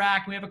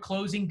contract, we have a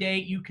closing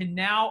date, you can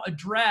now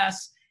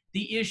address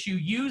the issue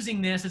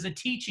using this as a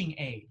teaching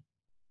aid.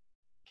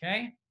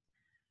 Okay?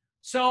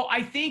 So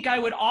I think I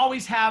would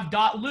always have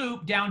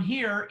 .loop down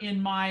here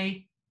in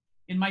my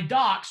in my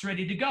docs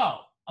ready to go,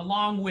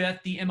 along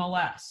with the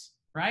MLS,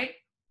 right?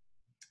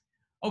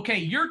 Okay,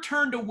 your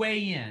turn to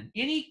weigh in.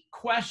 Any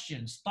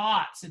questions,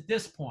 thoughts at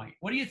this point?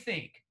 What do you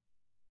think?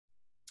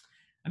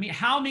 I mean,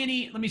 how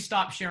many, let me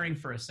stop sharing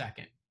for a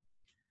second.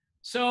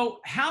 So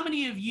how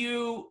many of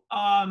you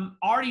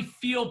already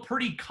feel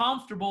pretty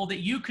comfortable that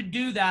you could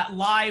do that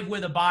live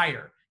with a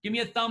buyer? Give me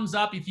a thumbs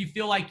up if you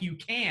feel like you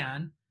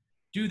can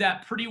do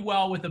that pretty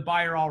well with a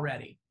buyer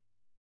already.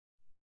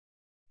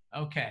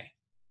 Okay.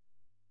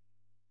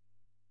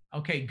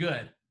 Okay,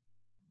 good.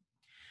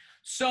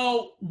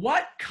 So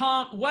what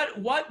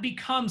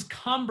becomes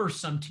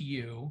cumbersome to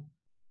you,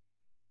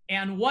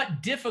 and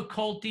what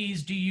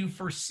difficulties do you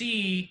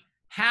foresee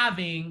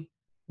having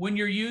when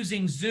you're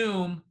using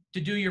Zoom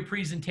to do your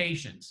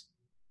presentations?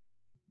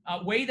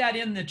 Weigh that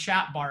in the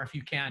chat bar if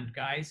you can,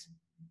 guys.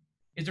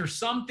 Is there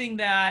something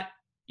that,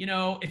 you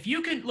know, if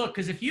you can look,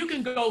 because if you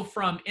can go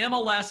from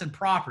MLS and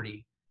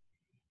property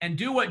and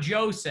do what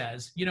Joe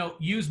says, you know,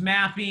 use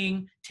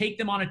mapping, take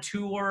them on a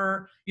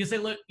tour. You say,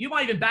 look, you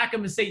might even back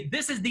them and say,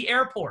 this is the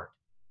airport,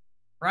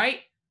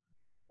 right?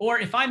 Or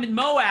if I'm in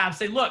Moab,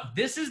 say, look,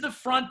 this is the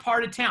front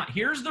part of town.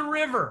 Here's the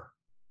river.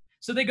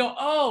 So they go,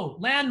 oh,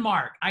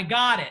 landmark, I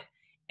got it.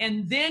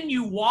 And then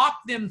you walk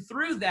them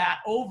through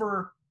that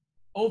over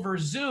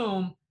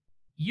Zoom.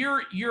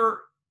 You're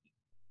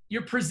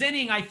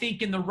presenting, I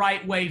think, in the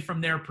right way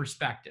from their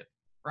perspective,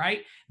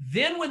 right?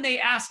 Then when they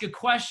ask a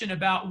question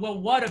about,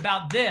 well, what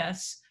about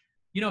this?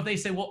 You know, if they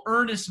say, well,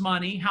 earnest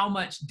money, how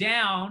much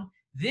down?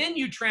 Then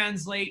you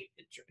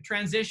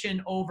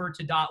transition over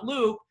to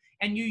 .loop,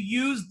 and you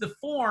use the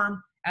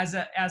form as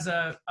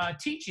a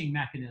teaching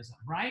mechanism,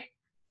 right?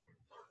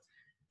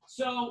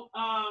 So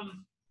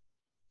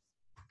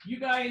you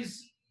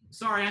guys,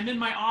 sorry, I'm in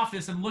my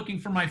office. I'm looking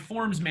for my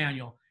forms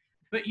manual.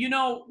 But, you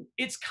know,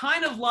 it's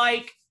kind of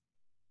like,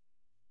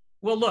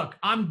 well, look,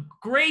 I'm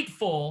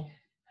grateful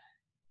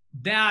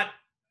that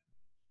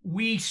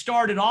we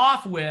started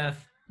off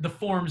with the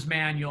forms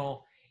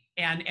manual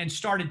and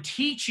started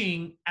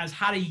teaching as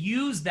how to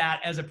use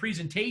that as a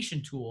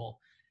presentation tool,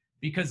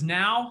 because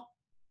now,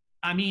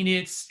 I mean,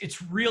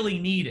 it's really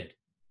needed.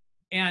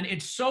 And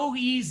it's so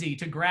easy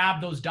to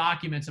grab those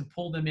documents and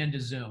pull them into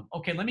Zoom.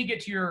 Okay, let me get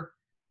to your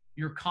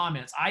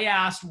comments. I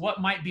asked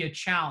what might be a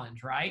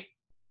challenge, right?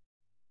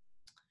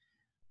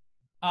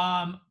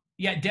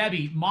 Yeah,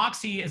 Debbie,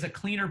 Moxie is a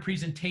cleaner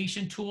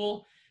presentation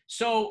tool.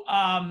 So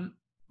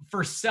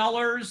for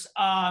sellers,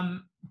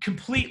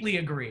 completely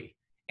agree.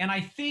 And I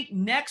think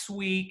next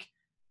week,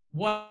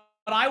 what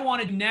I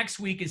want to do next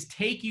week is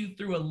take you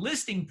through a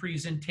listing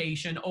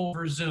presentation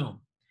over Zoom.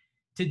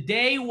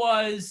 Today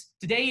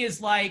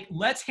is like,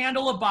 let's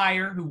handle a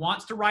buyer who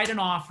wants to write an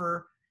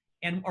offer,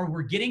 or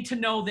we're getting to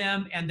know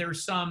them, and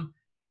there's some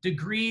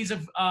degrees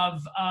of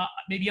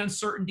maybe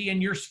uncertainty,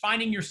 and you're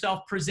finding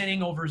yourself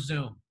presenting over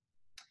Zoom.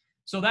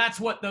 So that's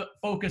what the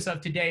focus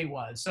of today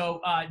was.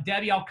 So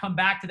Debbie, I'll come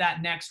back to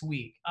that next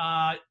week.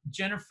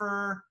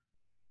 Jennifer,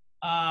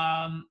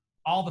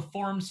 all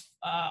forms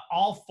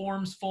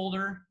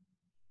folder.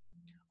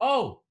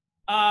 Oh,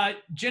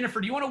 Jennifer,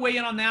 do you want to weigh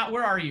in on that?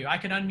 Where are you? I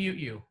can unmute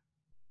you.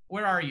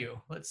 Where are you?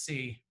 Let's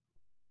see.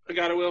 I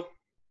got it, Will.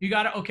 You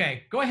got it?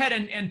 Okay. Go ahead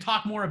and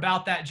talk more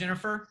about that,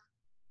 Jennifer.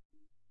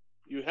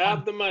 You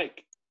have the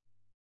mic.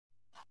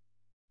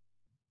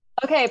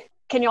 Okay.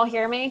 Can you all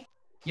hear me?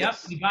 Yep.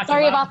 You got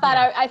Sorry about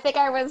that. I think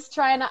I was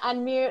trying to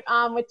unmute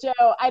with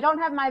Joe. I don't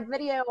have my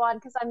video on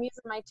because I'm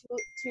using my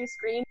two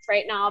screens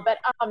right now. But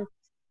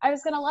I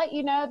was going to let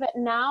you know that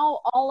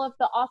now all of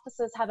the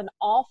offices have an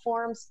all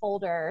forms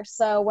folder.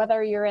 So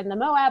whether you're in the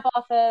Moab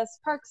office,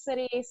 Park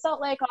City,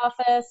 Salt Lake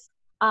office,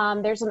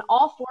 there's an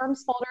all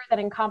forms folder that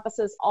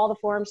encompasses all the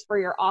forms for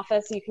your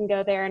office. You can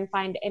go there and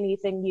find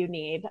anything you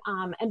need.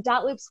 And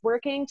 .loop's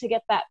working to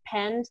get that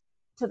pinned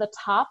to the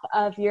top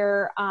of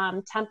your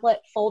template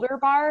folder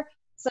bar.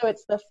 So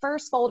it's the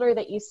first folder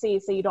that you see,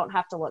 so you don't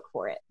have to look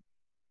for it.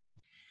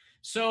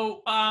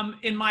 So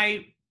in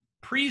my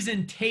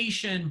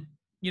presentation,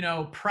 you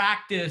know,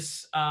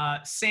 practice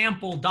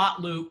sample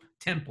 .loop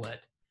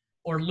template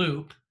or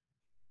loop,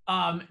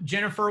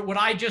 Jennifer, would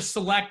I just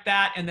select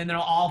that and then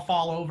it'll all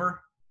fall over?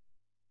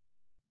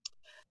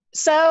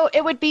 So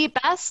it would be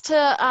best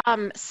to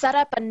set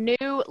up a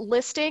new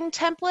listing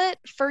template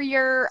for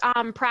your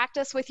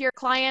practice with your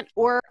client,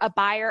 or a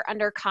buyer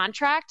under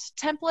contract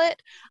template,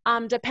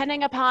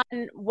 depending upon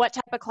what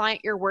type of client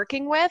you're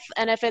working with.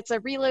 And if it's a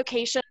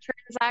relocation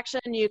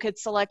transaction, you could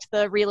select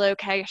the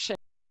relocation.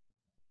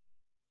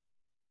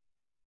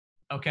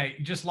 Okay,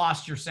 you just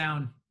lost your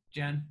sound,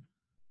 Jen.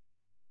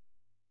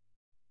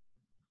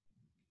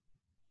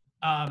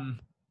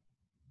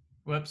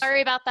 Whoops.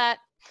 Sorry about that.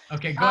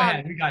 Okay, go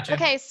ahead. We got you.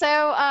 Okay,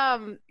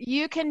 so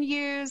you can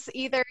use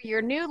either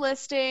your new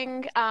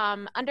listing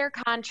under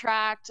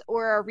contract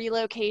or a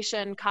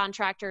relocation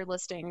contractor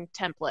listing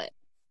template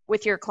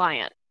with your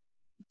client,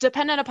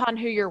 dependent upon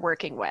who you're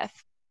working with.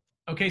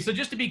 Okay, so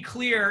just to be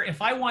clear,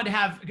 if I want to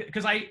have,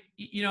 because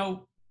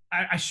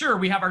sure,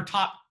 we have our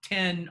top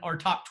 10 or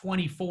top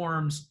 20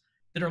 forms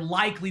that are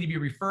likely to be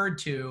referred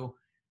to,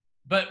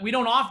 but we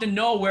don't often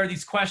know where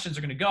these questions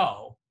are going to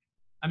go.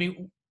 I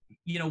mean,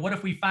 what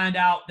if we find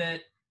out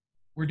that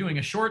we're doing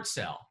a short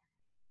sale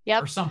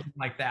or something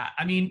like that?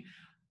 I mean,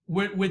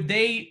 would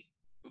they,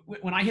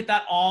 when I hit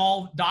that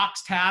all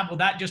docs tab, will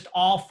that just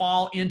all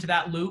fall into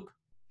that loop?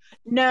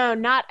 No,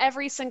 not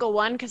every single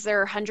one, because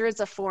there are hundreds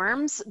of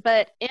forms,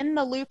 but in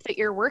the loop that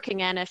you're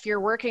working in, if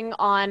you're working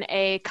on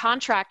a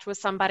contract with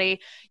somebody,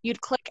 you'd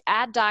click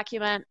add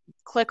document,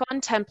 click on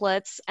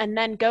templates, and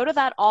then go to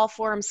that all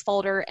forms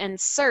folder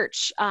and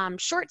search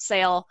short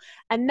sale,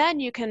 and then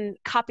you can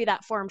copy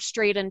that form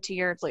straight into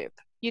your loop.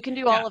 You can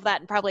do all of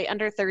that in probably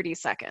under 30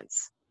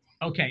 seconds.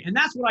 Okay, and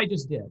that's what I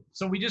just did.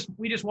 So we just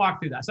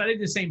walked through that. So I did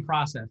the same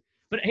process.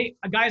 But hey,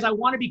 guys, I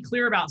want to be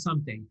clear about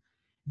something.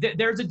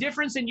 There's a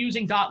difference in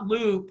using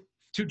 .loop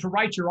to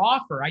write your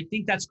offer. I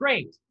think that's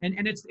great,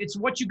 and it's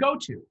what you go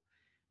to.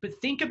 But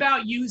think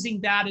about using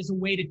that as a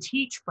way to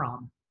teach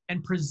from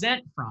and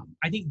present from.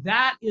 I think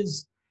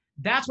that's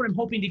what I'm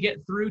hoping to get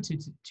through to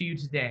you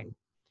today.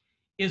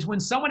 Is when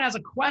someone has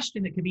a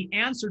question that can be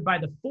answered by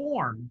the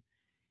form,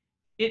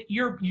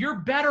 you're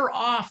better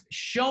off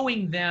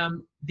showing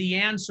them the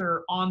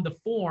answer on the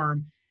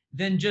form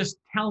than just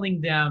telling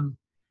them,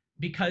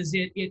 because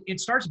it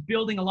starts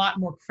building a lot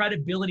more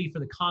credibility for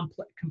the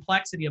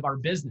complexity of our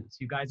business,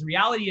 you guys. The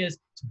reality is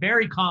it's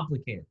very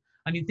complicated.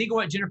 I mean, think of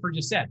what Jennifer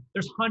just said.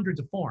 There's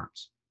hundreds of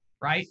forms,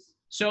 right?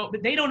 So,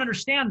 but they don't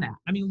understand that.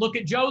 I mean, look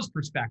at Joe's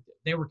perspective.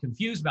 They were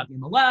confused about the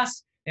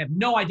MLS. They have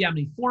no idea how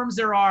many forms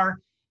there are.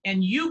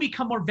 And you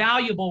become more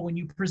valuable when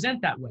you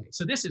present that way.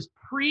 So this is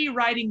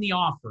pre-writing the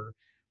offer,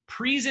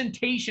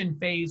 presentation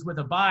phase with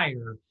a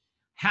buyer,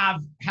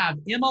 have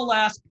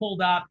MLS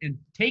pulled up and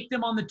take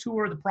them on the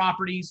tour of the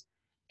properties,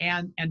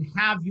 and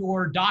have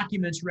your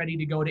documents ready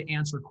to go to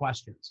answer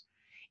questions.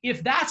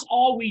 If that's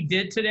all we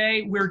did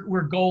today,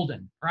 we're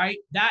golden, right?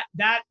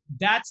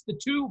 That's the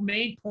two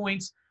main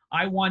points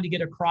I wanted to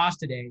get across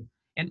today.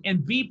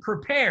 And be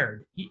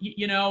prepared.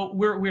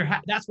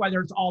 That's why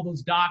there's all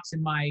those docs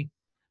in my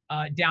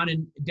down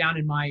in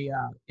my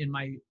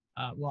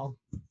well,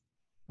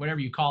 whatever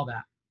you call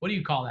that. What do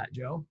you call that,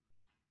 Joe?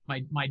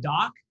 My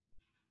doc?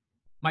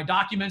 My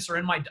documents are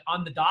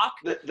on the doc?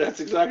 That's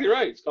exactly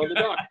right. It's called the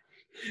doc.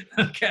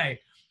 Okay.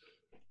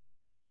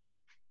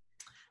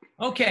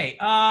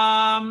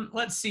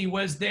 Let's see.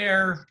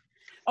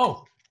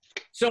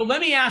 So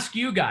let me ask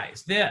you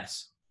guys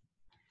this.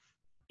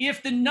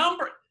 If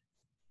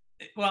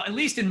at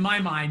least in my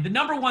mind, the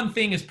number one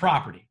thing is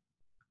property.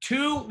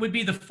 2 would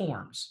be the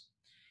forms.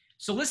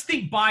 So let's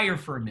think buyer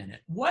for a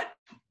minute. What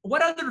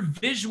other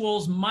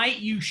visuals might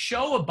you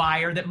show a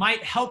buyer that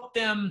might help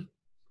them,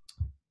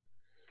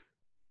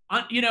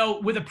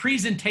 with a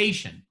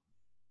presentation?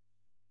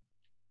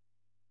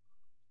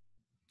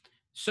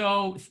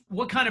 So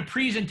what kind of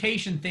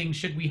presentation things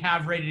should we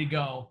have ready to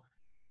go?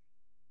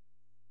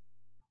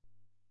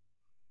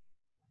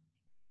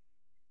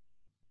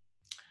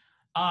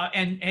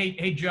 And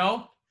hey,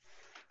 Joe.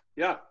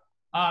 Yeah.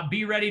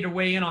 Be ready to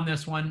weigh in on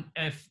this one.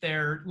 If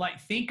they're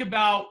think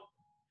about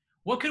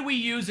what could we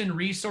use in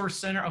Resource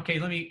Center?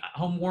 Okay,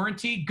 home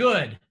warranty.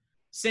 Good.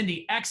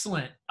 Cindy,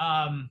 excellent.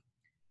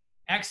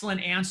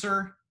 Excellent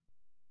answer.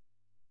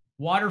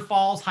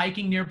 Waterfalls,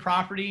 hiking near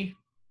property.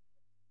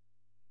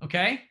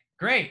 Okay,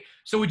 great.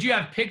 So would you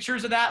have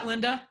pictures of that,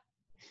 Linda?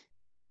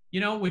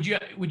 Would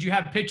you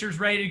have pictures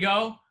ready to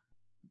go?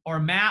 Or a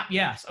map?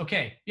 Yes.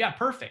 Okay. Yeah,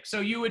 perfect.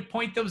 So you would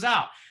point those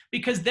out,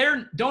 because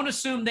don't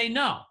assume they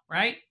know,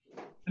 right?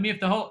 I mean,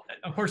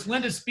 of course,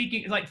 Linda's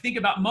speaking, think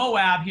about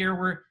Moab here,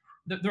 where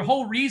the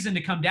whole reason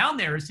to come down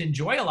there is to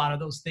enjoy a lot of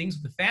those things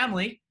with the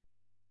family.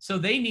 So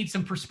they need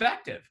some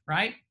perspective,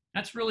 right?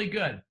 That's really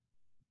good.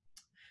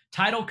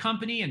 Title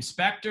company,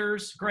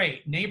 inspectors,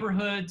 great.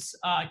 Neighborhoods,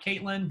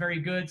 Caitlin, very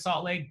good.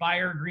 Salt Lake,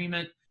 buyer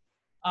agreement.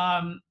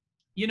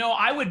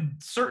 I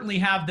would certainly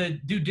have the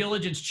due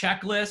diligence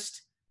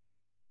checklist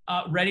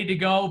ready to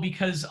go,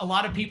 because a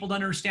lot of people don't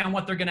understand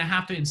what they're going to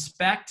have to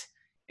inspect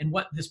and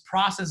what this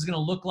process is going to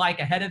look like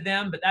ahead of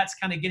them. But that's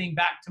kind of getting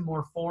back to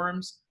more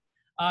forms.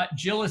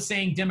 Jill is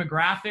saying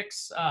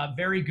demographics,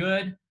 very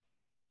good.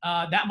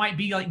 That might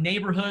be like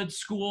neighborhoods,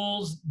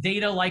 schools,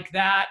 data like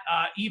that,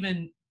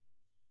 even,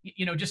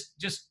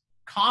 just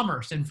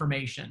commerce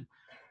information.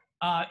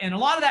 And a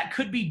lot of that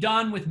could be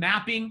done with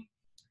mapping.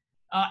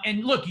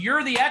 And look,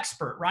 you're the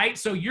expert, right?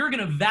 So you're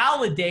going to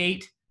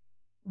validate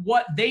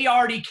what they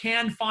already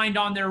can find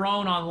on their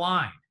own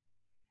online.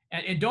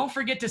 And don't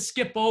forget to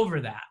skip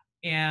over that.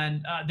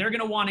 And they're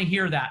going to want to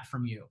hear that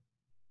from you.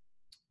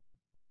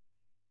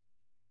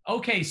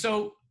 Okay,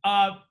 so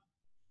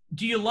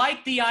do you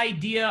like the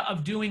idea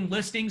of doing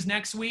listings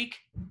next week?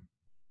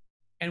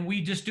 And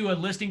we just do a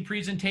listing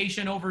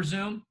presentation over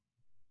Zoom?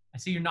 I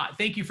see you're not.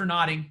 Thank you for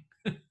nodding.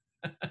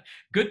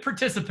 Good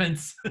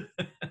participants.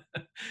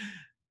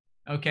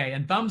 Okay,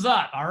 and thumbs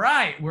up. All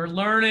right, we're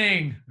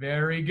learning.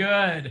 Very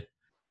good.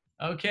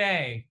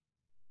 Okay.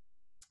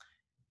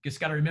 Just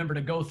got to remember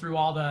to go through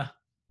all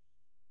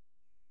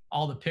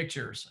the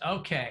pictures.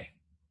 Okay.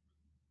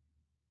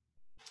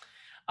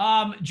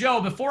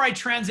 Joe, before I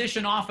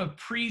transition off of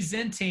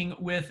presenting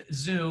with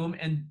Zoom,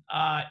 and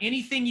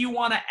anything you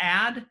want to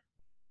add?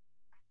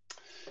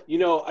 You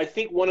know, I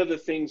think one of the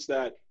things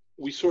that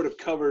we sort of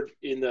covered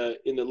in the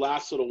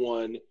last little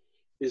one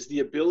is the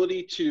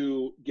ability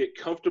to get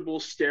comfortable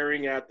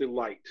staring at the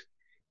light,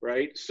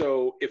 right?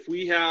 So if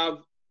we have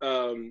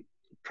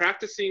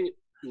practicing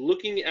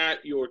looking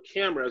at your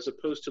camera as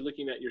opposed to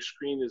looking at your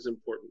screen is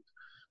important.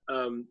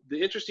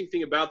 The interesting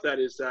thing about that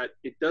is that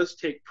it does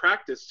take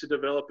practice to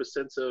develop a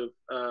sense of,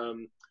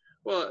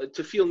 well,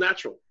 to feel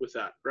natural with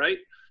that, right?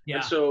 Yeah.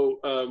 And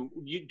so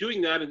you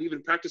doing that and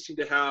even practicing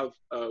to have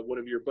one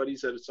of your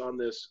buddies that is on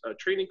this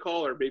training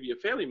call, or maybe a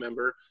family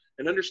member,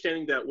 and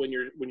understanding that when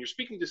you're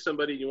speaking to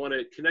somebody and you want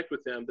to connect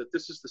with them, that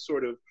this is the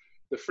sort of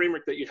the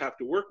framework that you have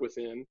to work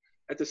within.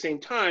 At the same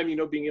time, you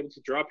know, being able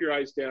to drop your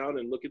eyes down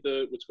and look at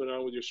what's going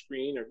on with your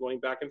screen or going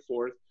back and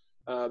forth.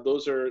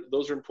 Those are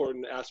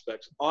important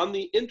aspects. On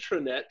the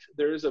intranet,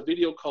 there is a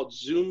video called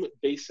Zoom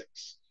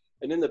Basics.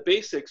 And in the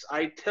basics,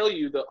 I tell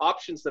you the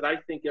options that I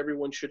think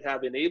everyone should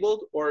have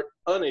enabled or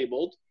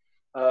unenabled,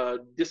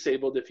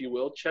 disabled, if you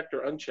will, checked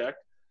or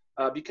unchecked,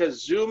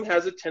 because Zoom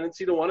has a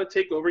tendency to want to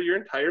take over your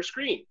entire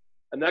screen.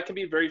 And that can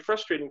be very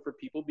frustrating for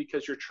people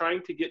because you're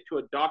trying to get to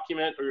a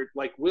document, or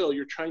like Will,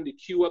 you're trying to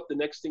queue up the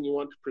next thing you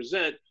want to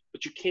present,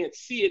 but you can't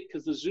see it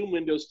because the Zoom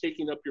window is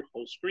taking up your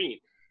whole screen.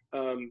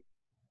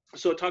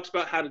 So it talks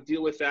about how to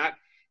deal with that.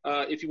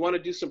 If you want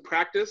to do some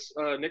practice,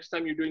 next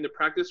time you're doing the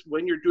practice,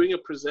 when you're doing a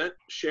present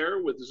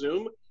share with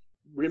Zoom,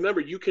 remember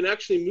you can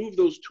actually move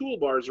those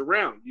toolbars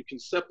around. You can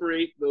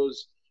separate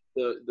those,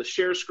 the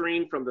share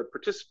screen from the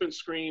participant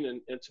screen,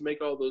 and to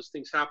make all those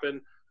things happen.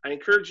 I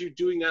encourage you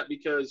doing that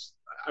because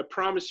I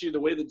promise you the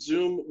way that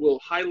Zoom will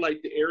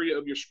highlight the area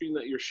of your screen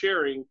that you're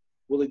sharing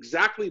will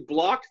exactly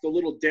block the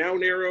little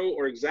down arrow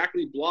or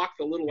exactly block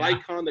the little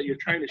icon that you're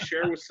trying to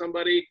share with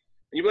somebody.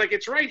 And you'll be like,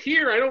 it's right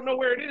here, I don't know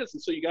where it is.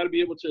 And so you got to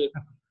be able to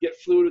get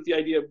fluid with the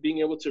idea of being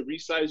able to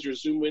resize your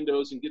Zoom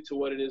windows and get to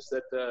what it is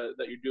that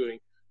that you're doing.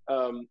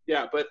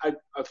 Yeah, but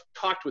I've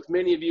talked with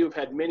many of you, I've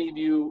had many of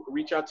you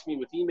reach out to me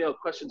with email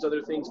questions,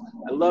 other things.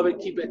 I love it.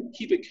 Keep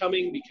it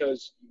coming,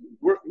 because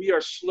we are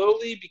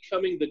slowly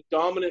becoming the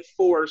dominant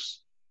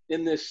force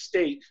in this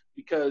state,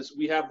 because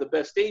we have the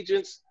best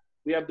agents,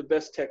 we have the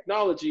best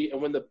technology,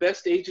 and when the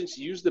best agents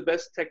use the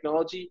best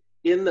technology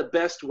in the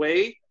best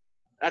way,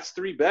 that's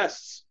three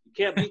bests. You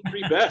can't beat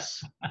three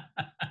bests.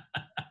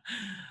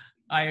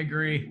 I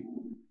agree.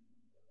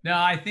 No,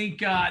 I think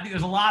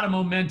there's a lot of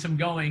momentum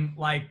going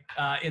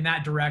in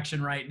that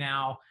direction right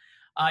now.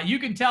 You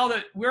can tell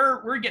that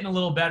we're getting a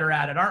little better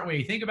at it, aren't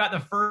we? Think about the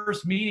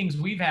first meetings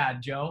we've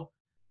had, Joe.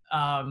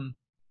 Yeah.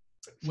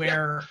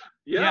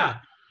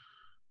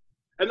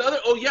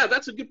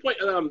 That's a good point.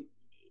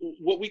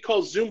 What we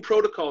call Zoom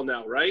protocol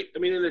now, right? I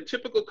mean, in a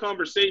typical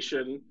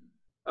conversation,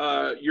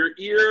 your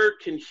ear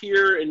can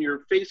hear and your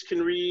face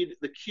can read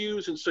the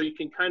cues, and so you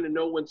can kind of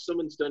know when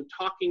someone's done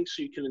talking,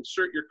 so you can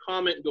insert your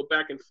comment and go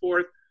back and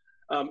forth.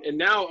 And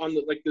now on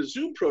the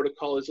Zoom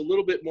protocol is a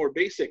little bit more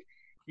basic.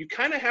 You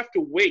kind of have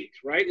to wait,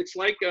 right? It's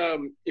like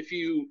if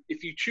you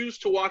choose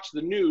to watch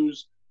the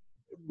news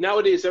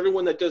nowadays,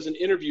 everyone that does an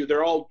interview,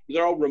 they're all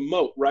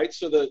remote, right?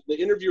 So the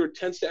interviewer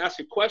tends to ask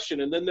a question,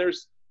 and then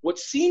there's what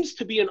seems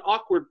to be an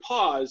awkward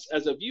pause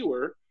as a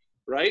viewer,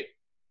 right?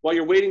 While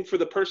you're waiting for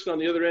the person on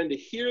the other end to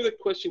hear the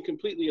question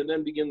completely and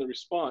then begin the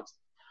response.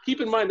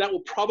 Keep in mind that will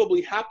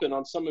probably happen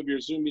on some of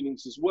your Zoom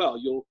meetings as well.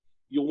 You'll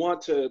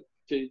want to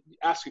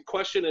ask a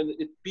question and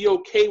be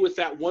okay with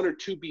that 1 or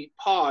 2 beat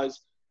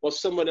pause while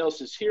someone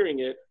else is hearing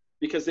it,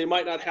 because they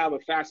might not have a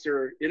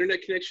faster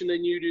internet connection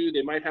than you do.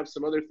 They might have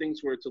some other things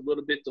where it's a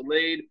little bit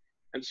delayed.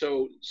 And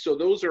so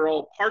those are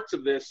all parts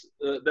of this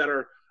that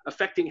are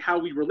affecting how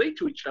we relate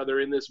to each other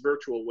in this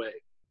virtual way.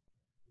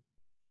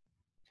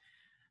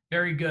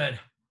 Very good.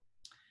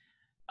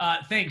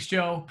 Thanks,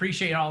 Joe.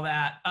 Appreciate all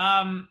that.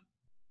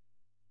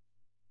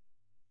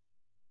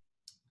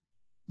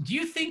 Do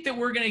you think that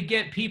we're going to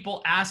get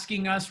people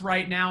asking us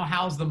right now,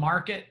 how's the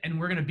market? And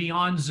we're going to be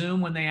on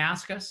Zoom when they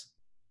ask us?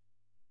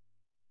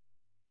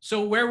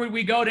 So where would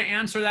we go to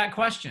answer that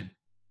question?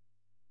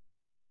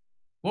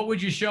 What would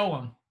you show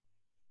them?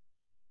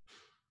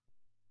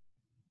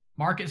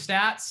 Market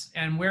stats.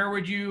 And where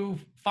would you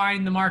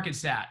find the market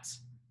stats?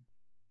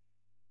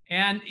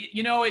 And,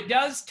 you know, it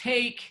does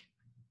take,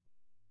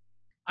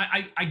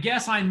 I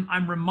guess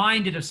I'm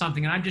reminded of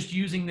something, and I'm just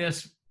using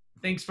this.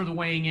 Thanks for the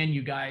weighing in,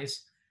 you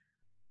guys.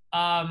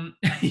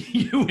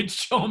 You would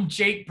show them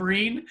Jake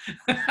Breen,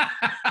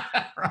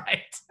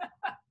 right?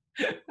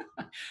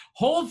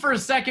 Hold for a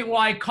second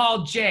while I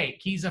call Jake.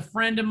 He's a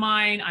friend of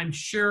mine. I'm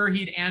sure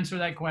he'd answer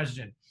that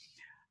question.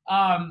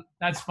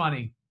 That's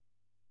funny.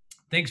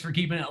 Thanks for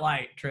keeping it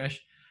light, Trish.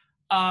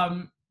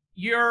 I've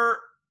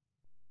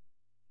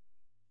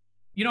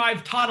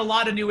taught a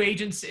lot of new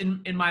agents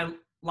in my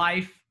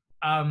life.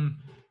 And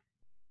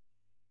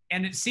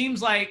it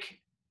seems like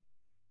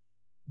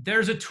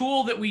there's a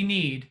tool that we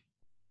need.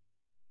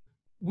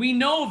 We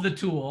know of the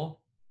tool,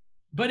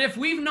 but if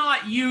we've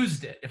not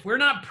used it, if we're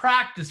not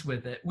practiced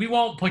with it, we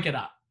won't pick it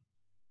up.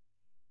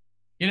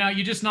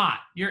 You're just not.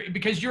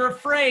 Because you're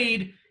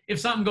afraid if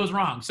something goes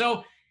wrong.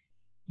 So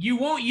you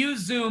won't use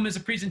Zoom as a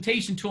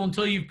presentation tool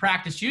until you've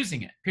practiced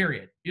using it,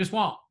 period. You just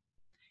won't.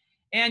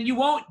 And you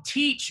won't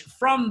teach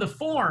from the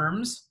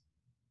forms,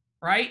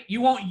 right?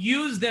 You won't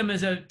use them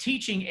as a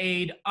teaching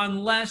aid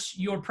unless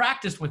you're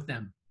practiced with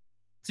them.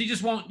 So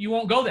you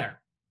won't go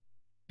there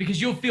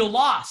because you'll feel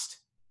lost.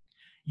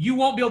 You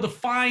won't be able to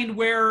find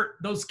where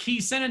those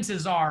key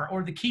sentences are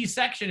or the key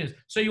section is,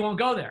 so you won't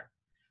go there.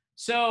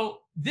 So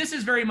this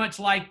is very much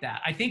like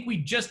that. I think we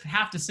just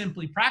have to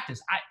simply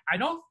practice. I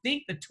don't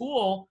think the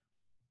tool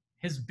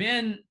has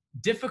been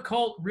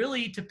difficult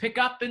really to pick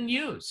up and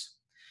use.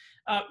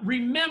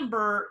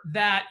 Remember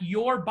that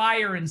your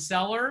buyer and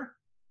seller,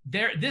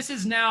 this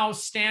is now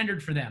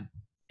standard for them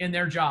in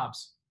their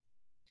jobs.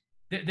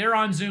 They're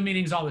on Zoom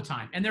meetings all the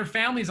time, and their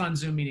family's on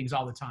Zoom meetings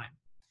all the time.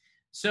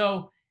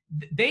 So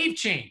they've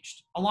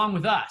changed along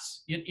with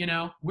us.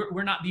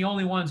 We're not the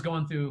only ones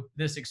going through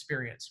this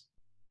experience.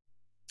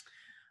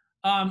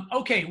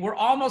 Okay, we're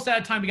almost out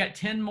of time. We got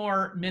 10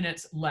 more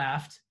minutes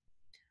left.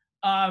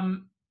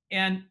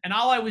 And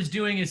all I was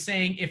doing is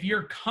saying, if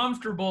you're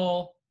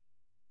comfortable,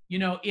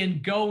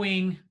 in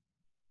going,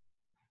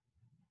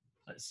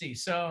 let's see,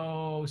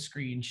 so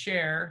screen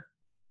share.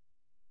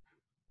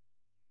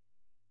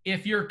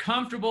 If you're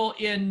comfortable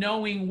in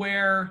knowing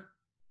where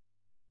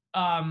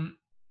the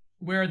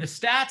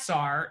stats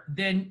are,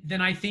 then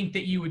I think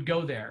that you would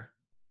go there.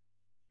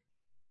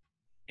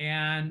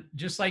 And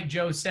just like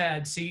Joe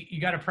said, see, you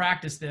got to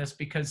practice this,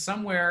 because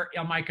somewhere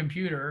on my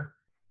computer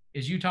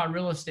is Utah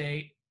Real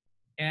Estate,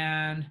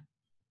 and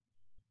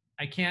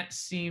I can't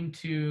seem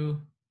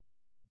to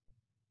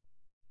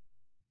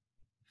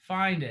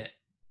find it.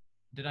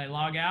 Did I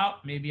log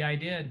out? Maybe I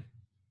did.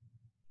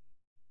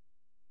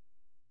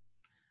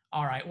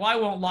 All right, well, I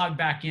won't log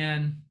back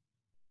in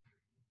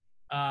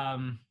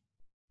and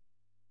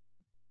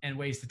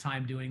waste the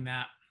time doing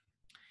that.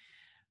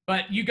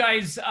 But you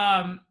guys,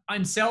 on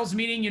sales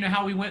meeting,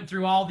 how we went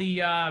through all the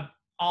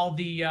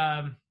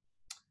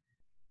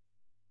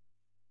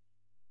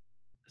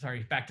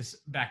sorry, back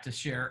to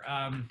share.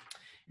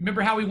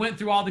 Remember how we went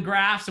through all the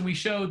graphs and we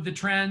showed the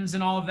trends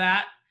and all of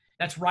that?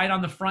 That's right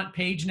on the front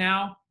page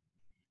now.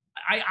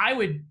 I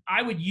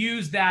would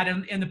use that,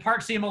 and the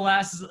Park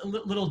CMLS is a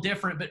little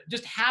different, but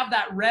just have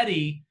that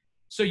ready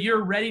so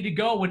you're ready to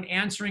go when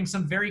answering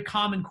some very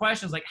common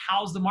questions like,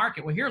 how's the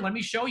market? Well, here, let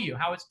me show you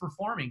how it's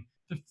performing.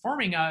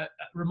 Performing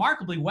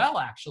remarkably well,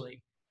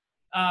 actually.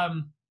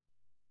 And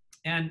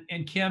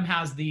Kim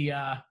has the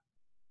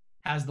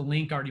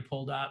link already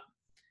pulled up.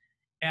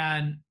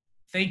 And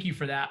thank you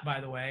for that, by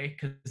the way,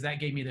 because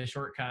that gave me the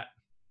shortcut.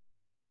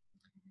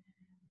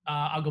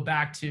 I'll go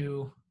back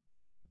to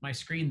my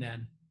screen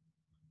then.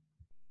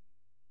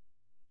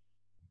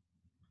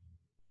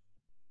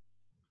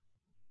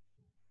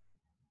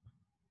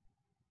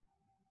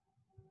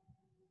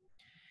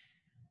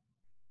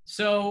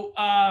 So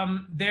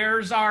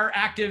there's our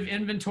active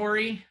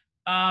inventory.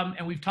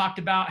 And we've talked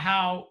about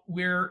how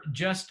we're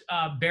just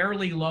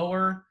barely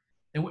lower.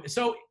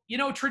 So,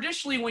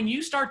 traditionally, when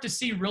you start to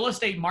see real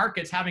estate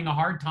markets having a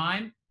hard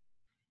time,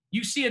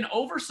 you see an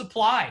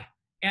oversupply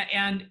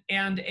and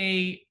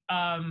a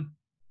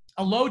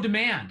low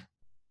demand.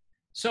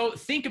 So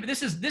think of it,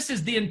 this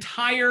is the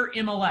entire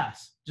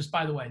MLS, just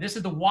by the way. This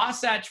is the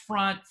Wasatch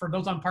Front for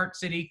those on Park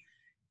City,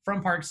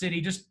 from Park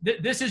City.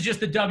 This is just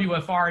the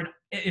WFR, and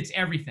it's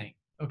everything,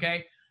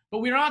 okay? But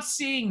we're not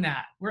seeing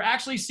that. We're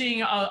actually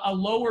seeing a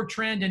lower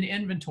trend in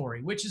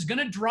inventory, which is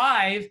gonna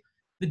drive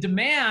the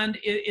demand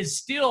is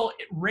still,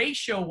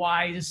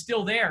 ratio-wise, is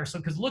still there. So,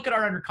 because look at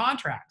our under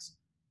contracts.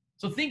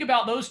 So think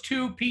about those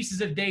two pieces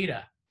of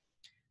data.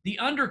 The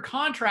under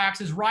contracts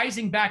is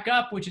rising back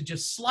up, which is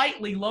just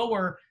slightly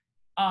lower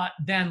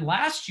than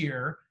last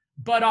year,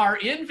 but our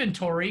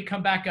inventory,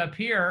 come back up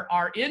here,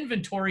 our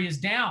inventory is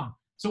down.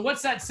 So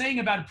what's that saying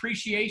about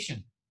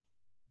appreciation?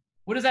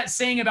 What is that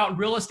saying about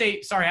real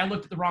estate? Sorry, I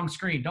looked at the wrong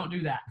screen. Don't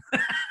do that.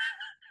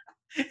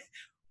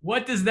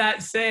 What does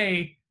that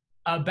say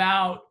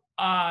about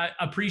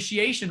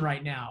appreciation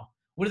right now?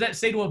 What does that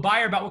say to a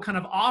buyer about what kind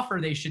of offer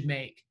they should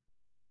make?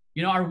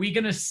 Are we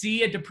going to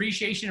see a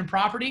depreciation in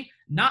property?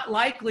 Not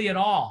likely at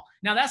all.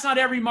 Now, that's not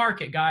every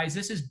market, guys.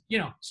 This is,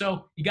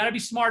 so you got to be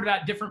smart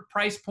about different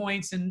price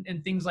points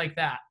and things like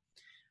that.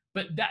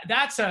 But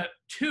that's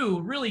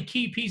two really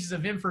key pieces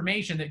of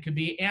information that could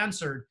be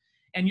answered.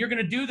 And you're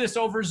going to do this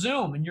over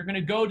Zoom, and you're going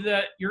to go to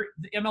the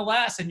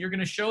MLS, and you're going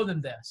to show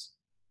them this.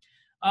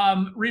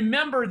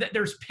 Remember that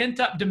there's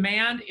pent-up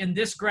demand in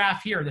this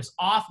graph here, this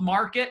off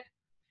market.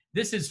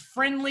 This is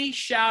friendly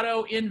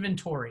shadow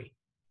inventory.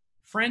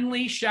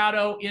 Friendly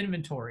shadow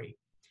inventory.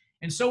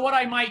 And so what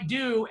I might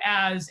do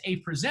as a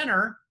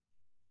presenter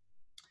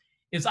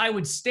is I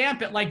would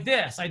stamp it like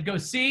this. I'd go,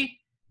 see,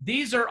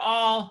 these are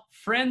all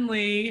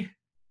friendly,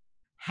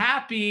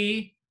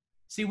 happy.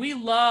 See, we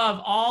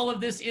love all of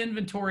this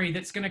inventory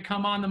that's going to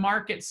come on the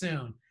market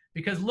soon,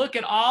 because look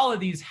at all of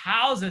these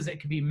houses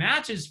that could be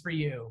matches for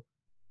you.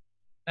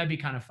 That'd be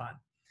kind of fun.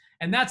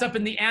 And that's up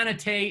in the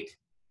annotate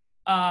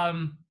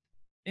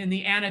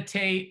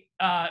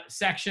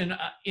section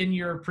in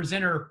your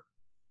presenter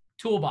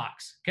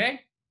toolbox.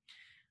 Okay.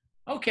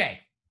 Okay.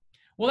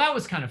 Well, that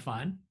was kind of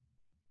fun.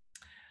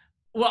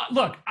 Well,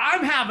 look,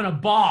 I'm having a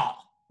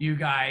ball, you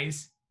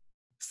guys.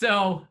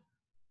 So,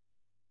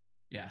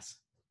 yes.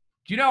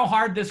 Do you know how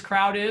hard this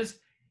crowd is?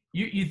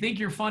 You think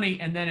you're funny,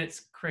 and then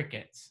it's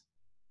crickets.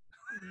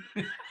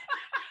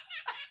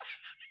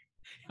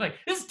 Like,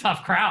 this is a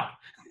tough crowd.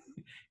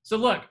 So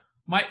look,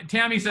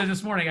 Tammy says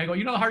this morning, I go,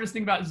 you know the hardest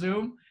thing about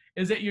Zoom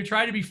is that you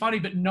try to be funny,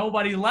 but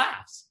nobody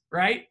laughs,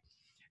 right?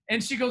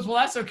 And she goes, well,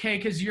 that's okay,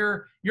 because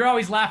you're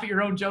always laughing at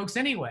your own jokes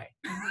anyway.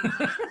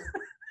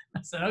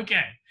 I said,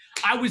 okay.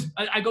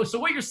 I go, so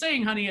what you're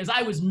saying, honey, is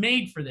I was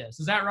made for this.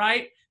 Is that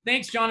right?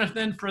 Thanks,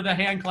 Jonathan, for the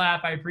hand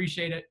clap. I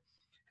appreciate it.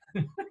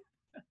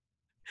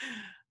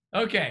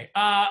 Okay,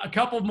 a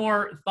couple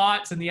more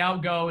thoughts in the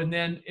outgo, and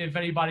then if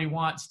anybody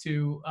wants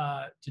to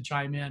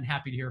chime in,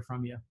 happy to hear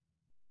from you.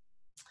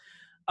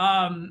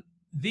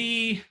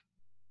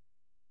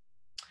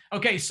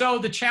 Okay, so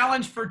the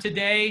challenge for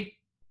today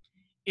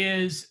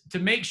is to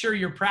make sure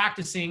you're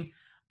practicing.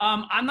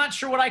 I'm not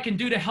sure what I can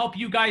do to help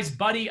you guys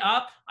buddy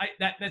up.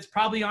 That's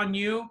probably on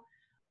you,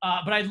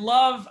 but I'd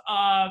love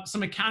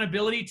some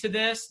accountability to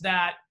this,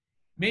 that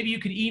maybe you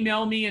could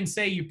email me and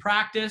say you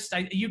practiced.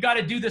 You got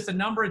to do this a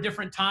number of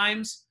different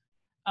times.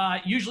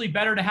 Usually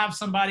better to have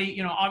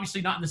somebody,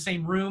 obviously not in the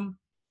same room,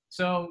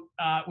 so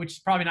which is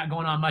probably not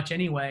going on much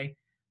anyway.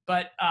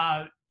 But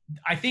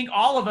I think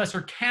all of us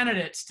are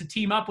candidates to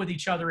team up with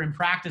each other and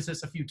practice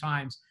this a few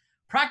times.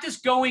 Practice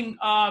going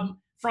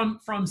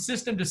from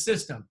system to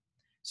system.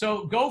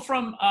 So go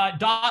from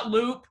dot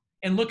loop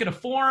and look at a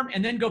form,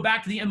 and then go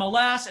back to the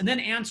MLS and then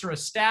answer a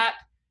stat.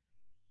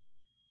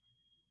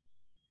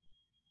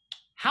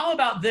 How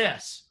about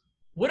this?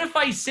 What if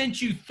I sent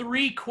you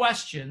 3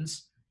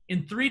 questions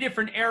in 3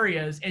 different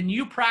areas and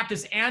you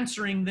practice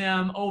answering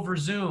them over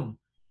Zoom?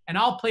 And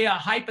I'll play a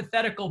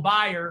hypothetical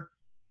buyer.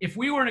 If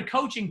we were in a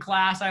coaching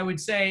class, I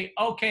would say,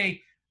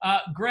 okay,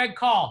 Greg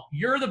Call,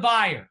 you're the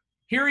buyer.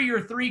 Here are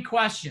your 3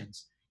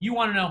 questions. You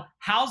want to know,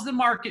 how's the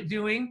market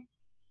doing?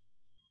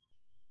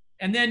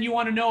 And then you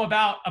want to know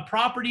about a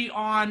property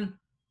on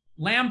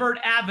Lambert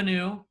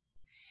Avenue.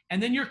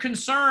 And then you're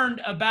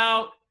concerned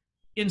about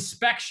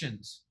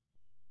inspections,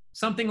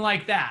 something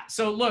like that.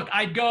 So look,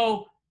 I'd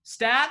go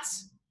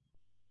stats,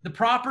 the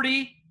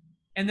property,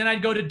 and then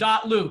I'd go to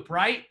dot loop,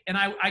 right? And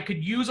I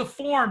could use a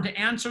form to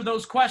answer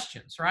those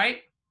questions,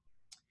 right?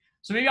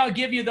 So maybe I'll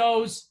give you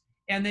those,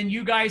 and then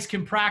you guys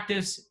can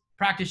practice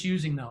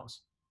using those.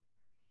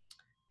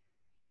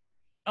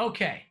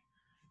 Okay.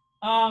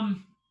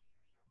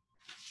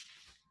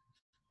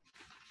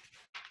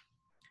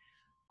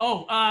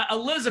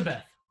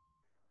 Elizabeth,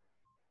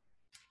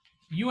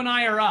 you and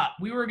I are up.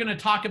 We were going to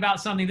talk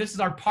about something. This is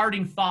our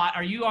parting thought.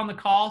 Are you on the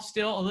call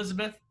still,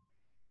 Elizabeth?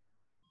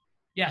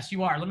 Yes,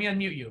 you are. Let me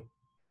unmute you.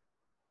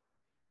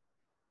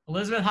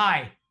 Elizabeth,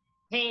 hi.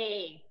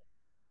 Hey.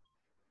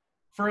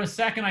 For a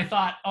second, I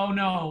thought, oh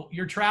no,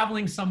 you're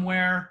traveling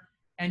somewhere,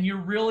 and you're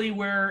really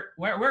where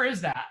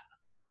is that?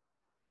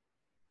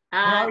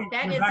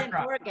 That is in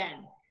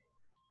Oregon.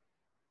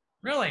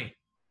 Really?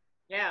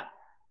 Yeah.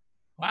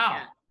 Wow.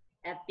 Yeah.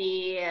 At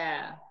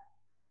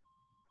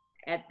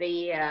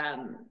the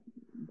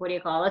what do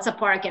you call it? It's a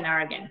park in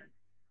Oregon.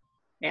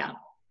 Yeah.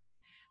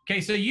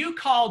 Okay, so you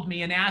called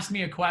me and asked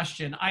me a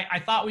question.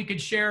 I thought we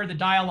could share the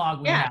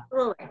dialogue we had. Yeah,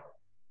 absolutely.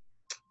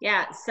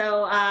 Yeah,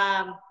 so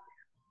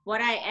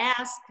what I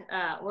asked,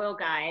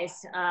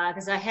 guys,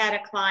 because I had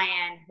a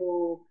client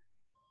who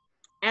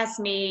asked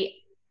me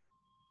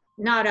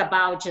not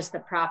about just the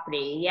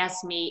property. He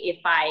asked me if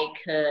I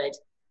could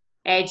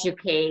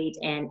educate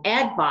and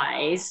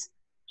advise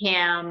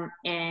him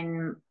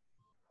in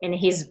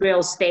his real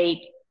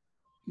estate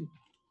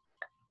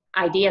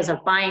ideas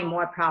of buying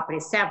more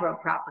properties, several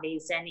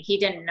properties, and he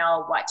didn't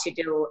know what to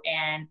do.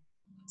 And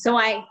so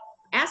I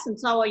asked him,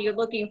 so are you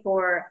looking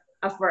for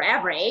a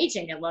forever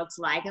agent, it looks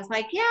like? I was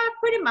like, yeah,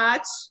 pretty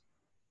much.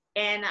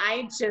 And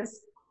I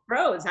just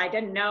froze. I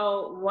didn't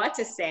know what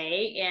to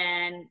say.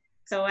 And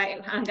so I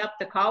hung up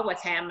the call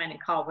with him and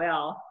called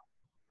Will.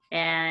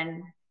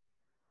 And,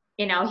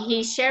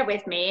 he shared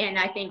with me, and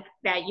I think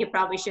that you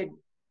probably should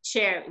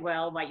share,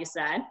 Will, what you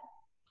said.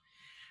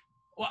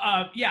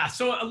 Well, yeah.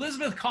 So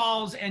Elizabeth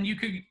calls, and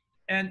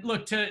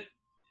look,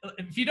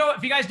 if you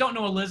guys don't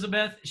know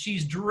Elizabeth,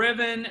 she's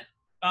driven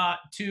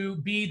to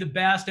be the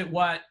best at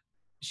what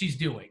she's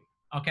doing.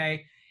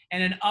 Okay.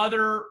 And in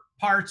other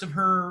parts of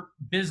her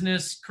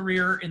business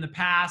career in the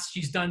past,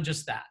 she's done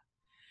just that.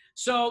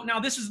 So now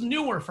this is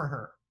newer for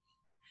her,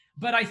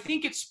 but I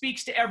think it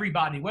speaks to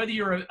everybody, whether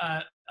you're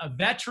a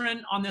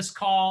veteran on this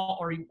call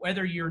or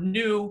whether you're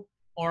new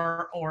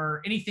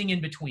or anything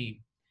in between.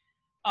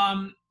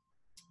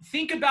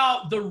 Think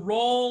about the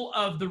role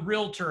of the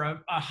realtor.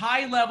 A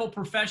high-level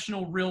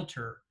professional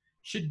realtor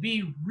should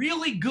be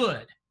really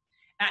good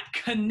at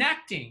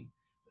connecting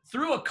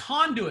through a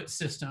conduit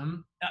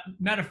system,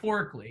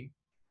 metaphorically,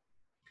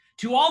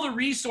 to all the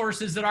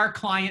resources that our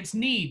clients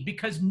need,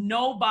 because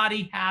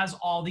nobody has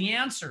all the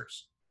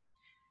answers.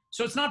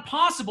 So it's not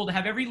possible to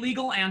have every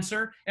legal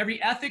answer,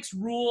 every ethics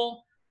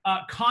rule,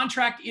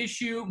 contract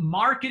issue,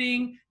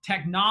 marketing,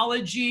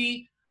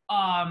 technology,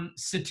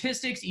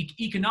 statistics,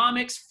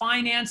 economics,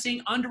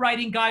 financing,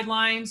 underwriting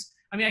guidelines.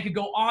 I mean, I could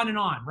go on and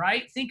on,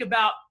 right? Think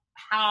about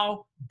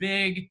how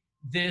big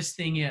this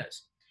thing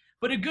is.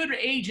 But a good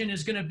agent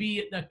is going to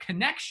be the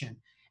connection.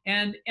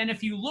 And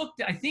if you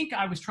looked, I think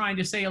I was trying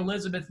to say,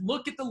 Elizabeth,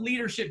 look at the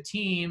leadership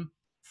team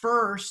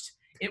first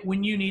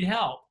when you need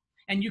help.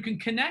 And you can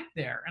connect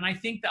there. And I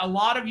think that a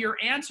lot of your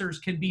answers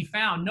can be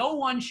found. No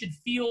one should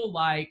feel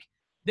like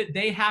that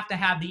they have to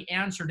have the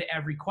answer to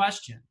every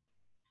question.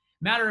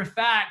 Matter of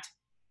fact,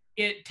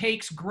 it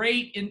takes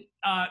great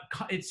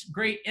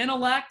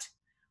intellect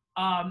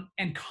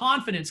and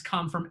confidence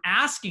come from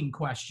asking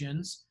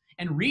questions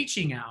and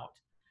reaching out.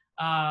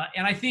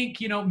 And I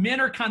think, men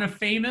are kind of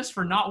famous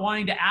for not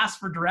wanting to ask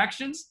for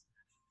directions.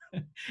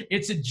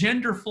 It's a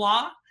gender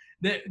flaw.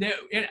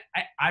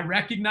 I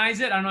recognize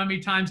it. I don't know how many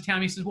times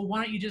Tammy says, well,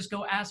 why don't you just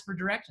go ask for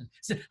directions? I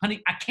said,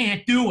 honey, I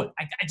can't do it.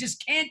 I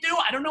just can't do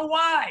it. I don't know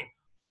why.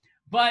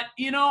 But,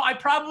 I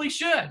probably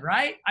should,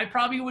 right? I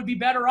probably would be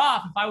better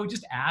off if I would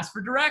just ask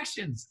for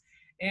directions.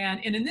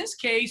 And in this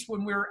case,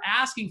 when we're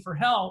asking for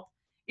help,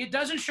 it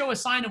doesn't show a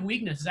sign of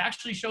weakness. It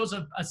actually shows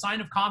a sign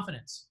of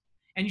confidence.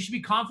 And you should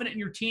be confident in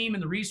your team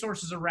and the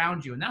resources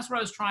around you. And that's what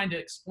I was trying to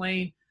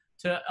explain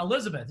to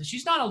Elizabeth.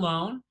 She's not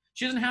alone.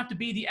 She doesn't have to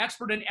be the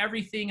expert in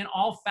everything in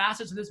all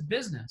facets of this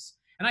business.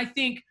 And I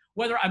think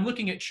whether I'm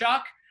looking at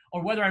Chuck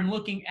or whether I'm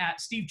looking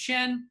at Steve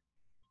Chen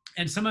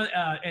and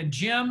and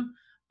Jim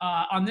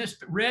on this,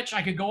 Rich,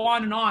 I could go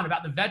on and on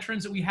about the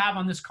veterans that we have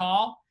on this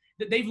call,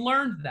 that they've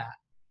learned that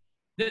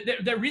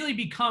they really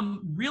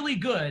become really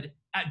good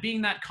at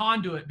being that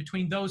conduit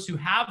between those who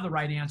have the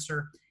right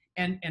answer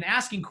and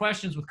asking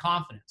questions with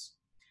confidence.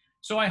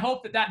 So I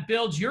hope that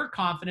builds your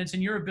confidence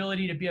and your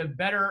ability to be a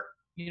better,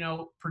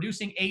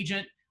 producing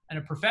agent and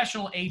a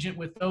professional agent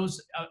with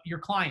those your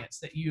clients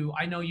that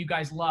I know you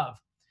guys love.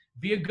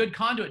 Be a good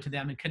conduit to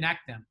them and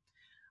connect them.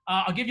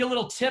 I'll give you a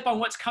little tip on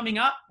what's coming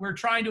up. We're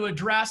trying to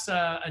address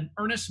an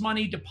earnest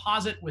money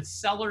deposit with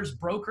sellers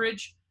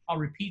brokerage. I'll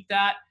repeat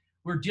that.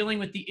 We're dealing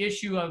with the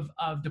issue of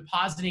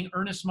depositing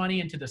earnest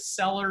money into the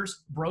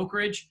seller's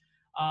brokerage.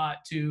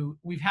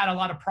 We've had a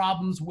lot of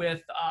problems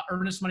with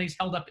earnest monies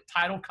held up at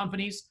title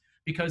companies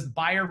because the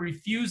buyer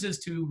refuses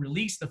to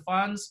release the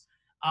funds,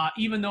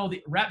 even though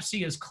the Rep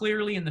C is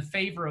clearly in the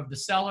favor of the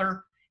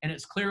seller and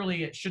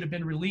it should have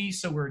been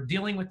released. So we're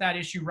dealing with that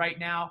issue right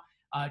now,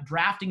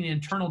 drafting an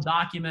internal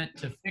document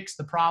to fix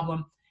the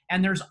problem.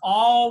 And there's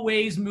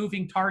always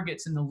moving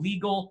targets in the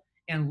legal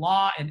and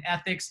law and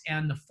ethics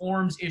and the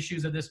forms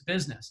issues of this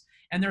business.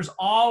 And there's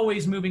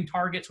always moving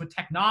targets with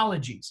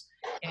technologies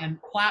and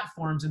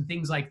platforms and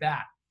things like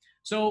that.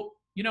 So,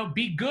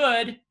 be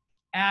good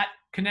at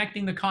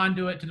connecting the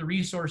conduit to the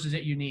resources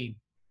that you need.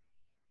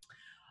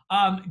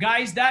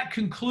 Guys, that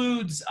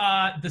concludes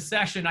the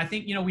session. I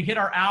think, we hit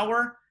our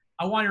hour.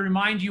 I want to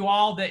remind you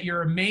all that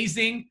you're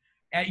amazing.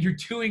 You're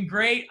doing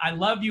great. I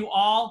love you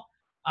all.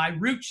 I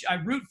root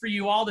for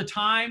you all the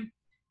time.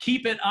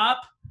 Keep it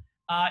up.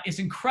 It's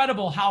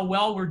incredible how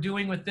well we're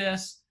doing with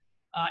this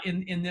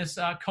in this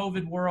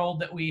COVID world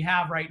that we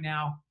have right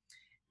now.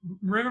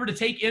 Remember to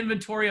take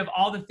inventory of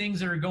all the things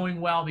that are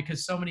going well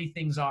because so many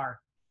things are.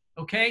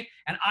 Okay?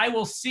 And I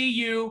will see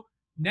you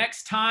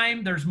next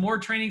time. There's more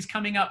trainings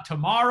coming up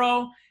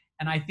tomorrow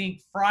and I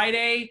think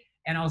Friday,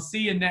 and I'll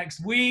see you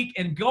next week.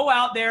 And go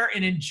out there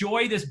and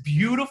enjoy this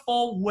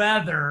beautiful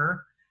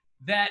weather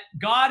that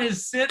God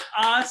has sent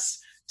us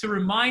to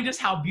remind us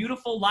how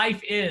beautiful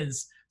life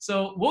is.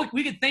 So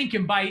we could thank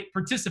him by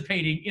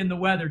participating in the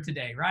weather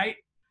today, right?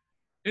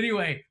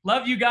 Anyway,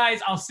 love you guys.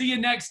 I'll see you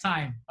next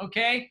time,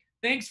 okay?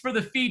 Thanks for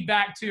the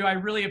feedback, too. I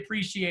really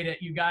appreciate it,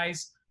 you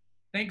guys.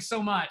 Thanks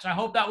so much. I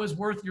hope that was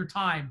worth your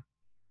time.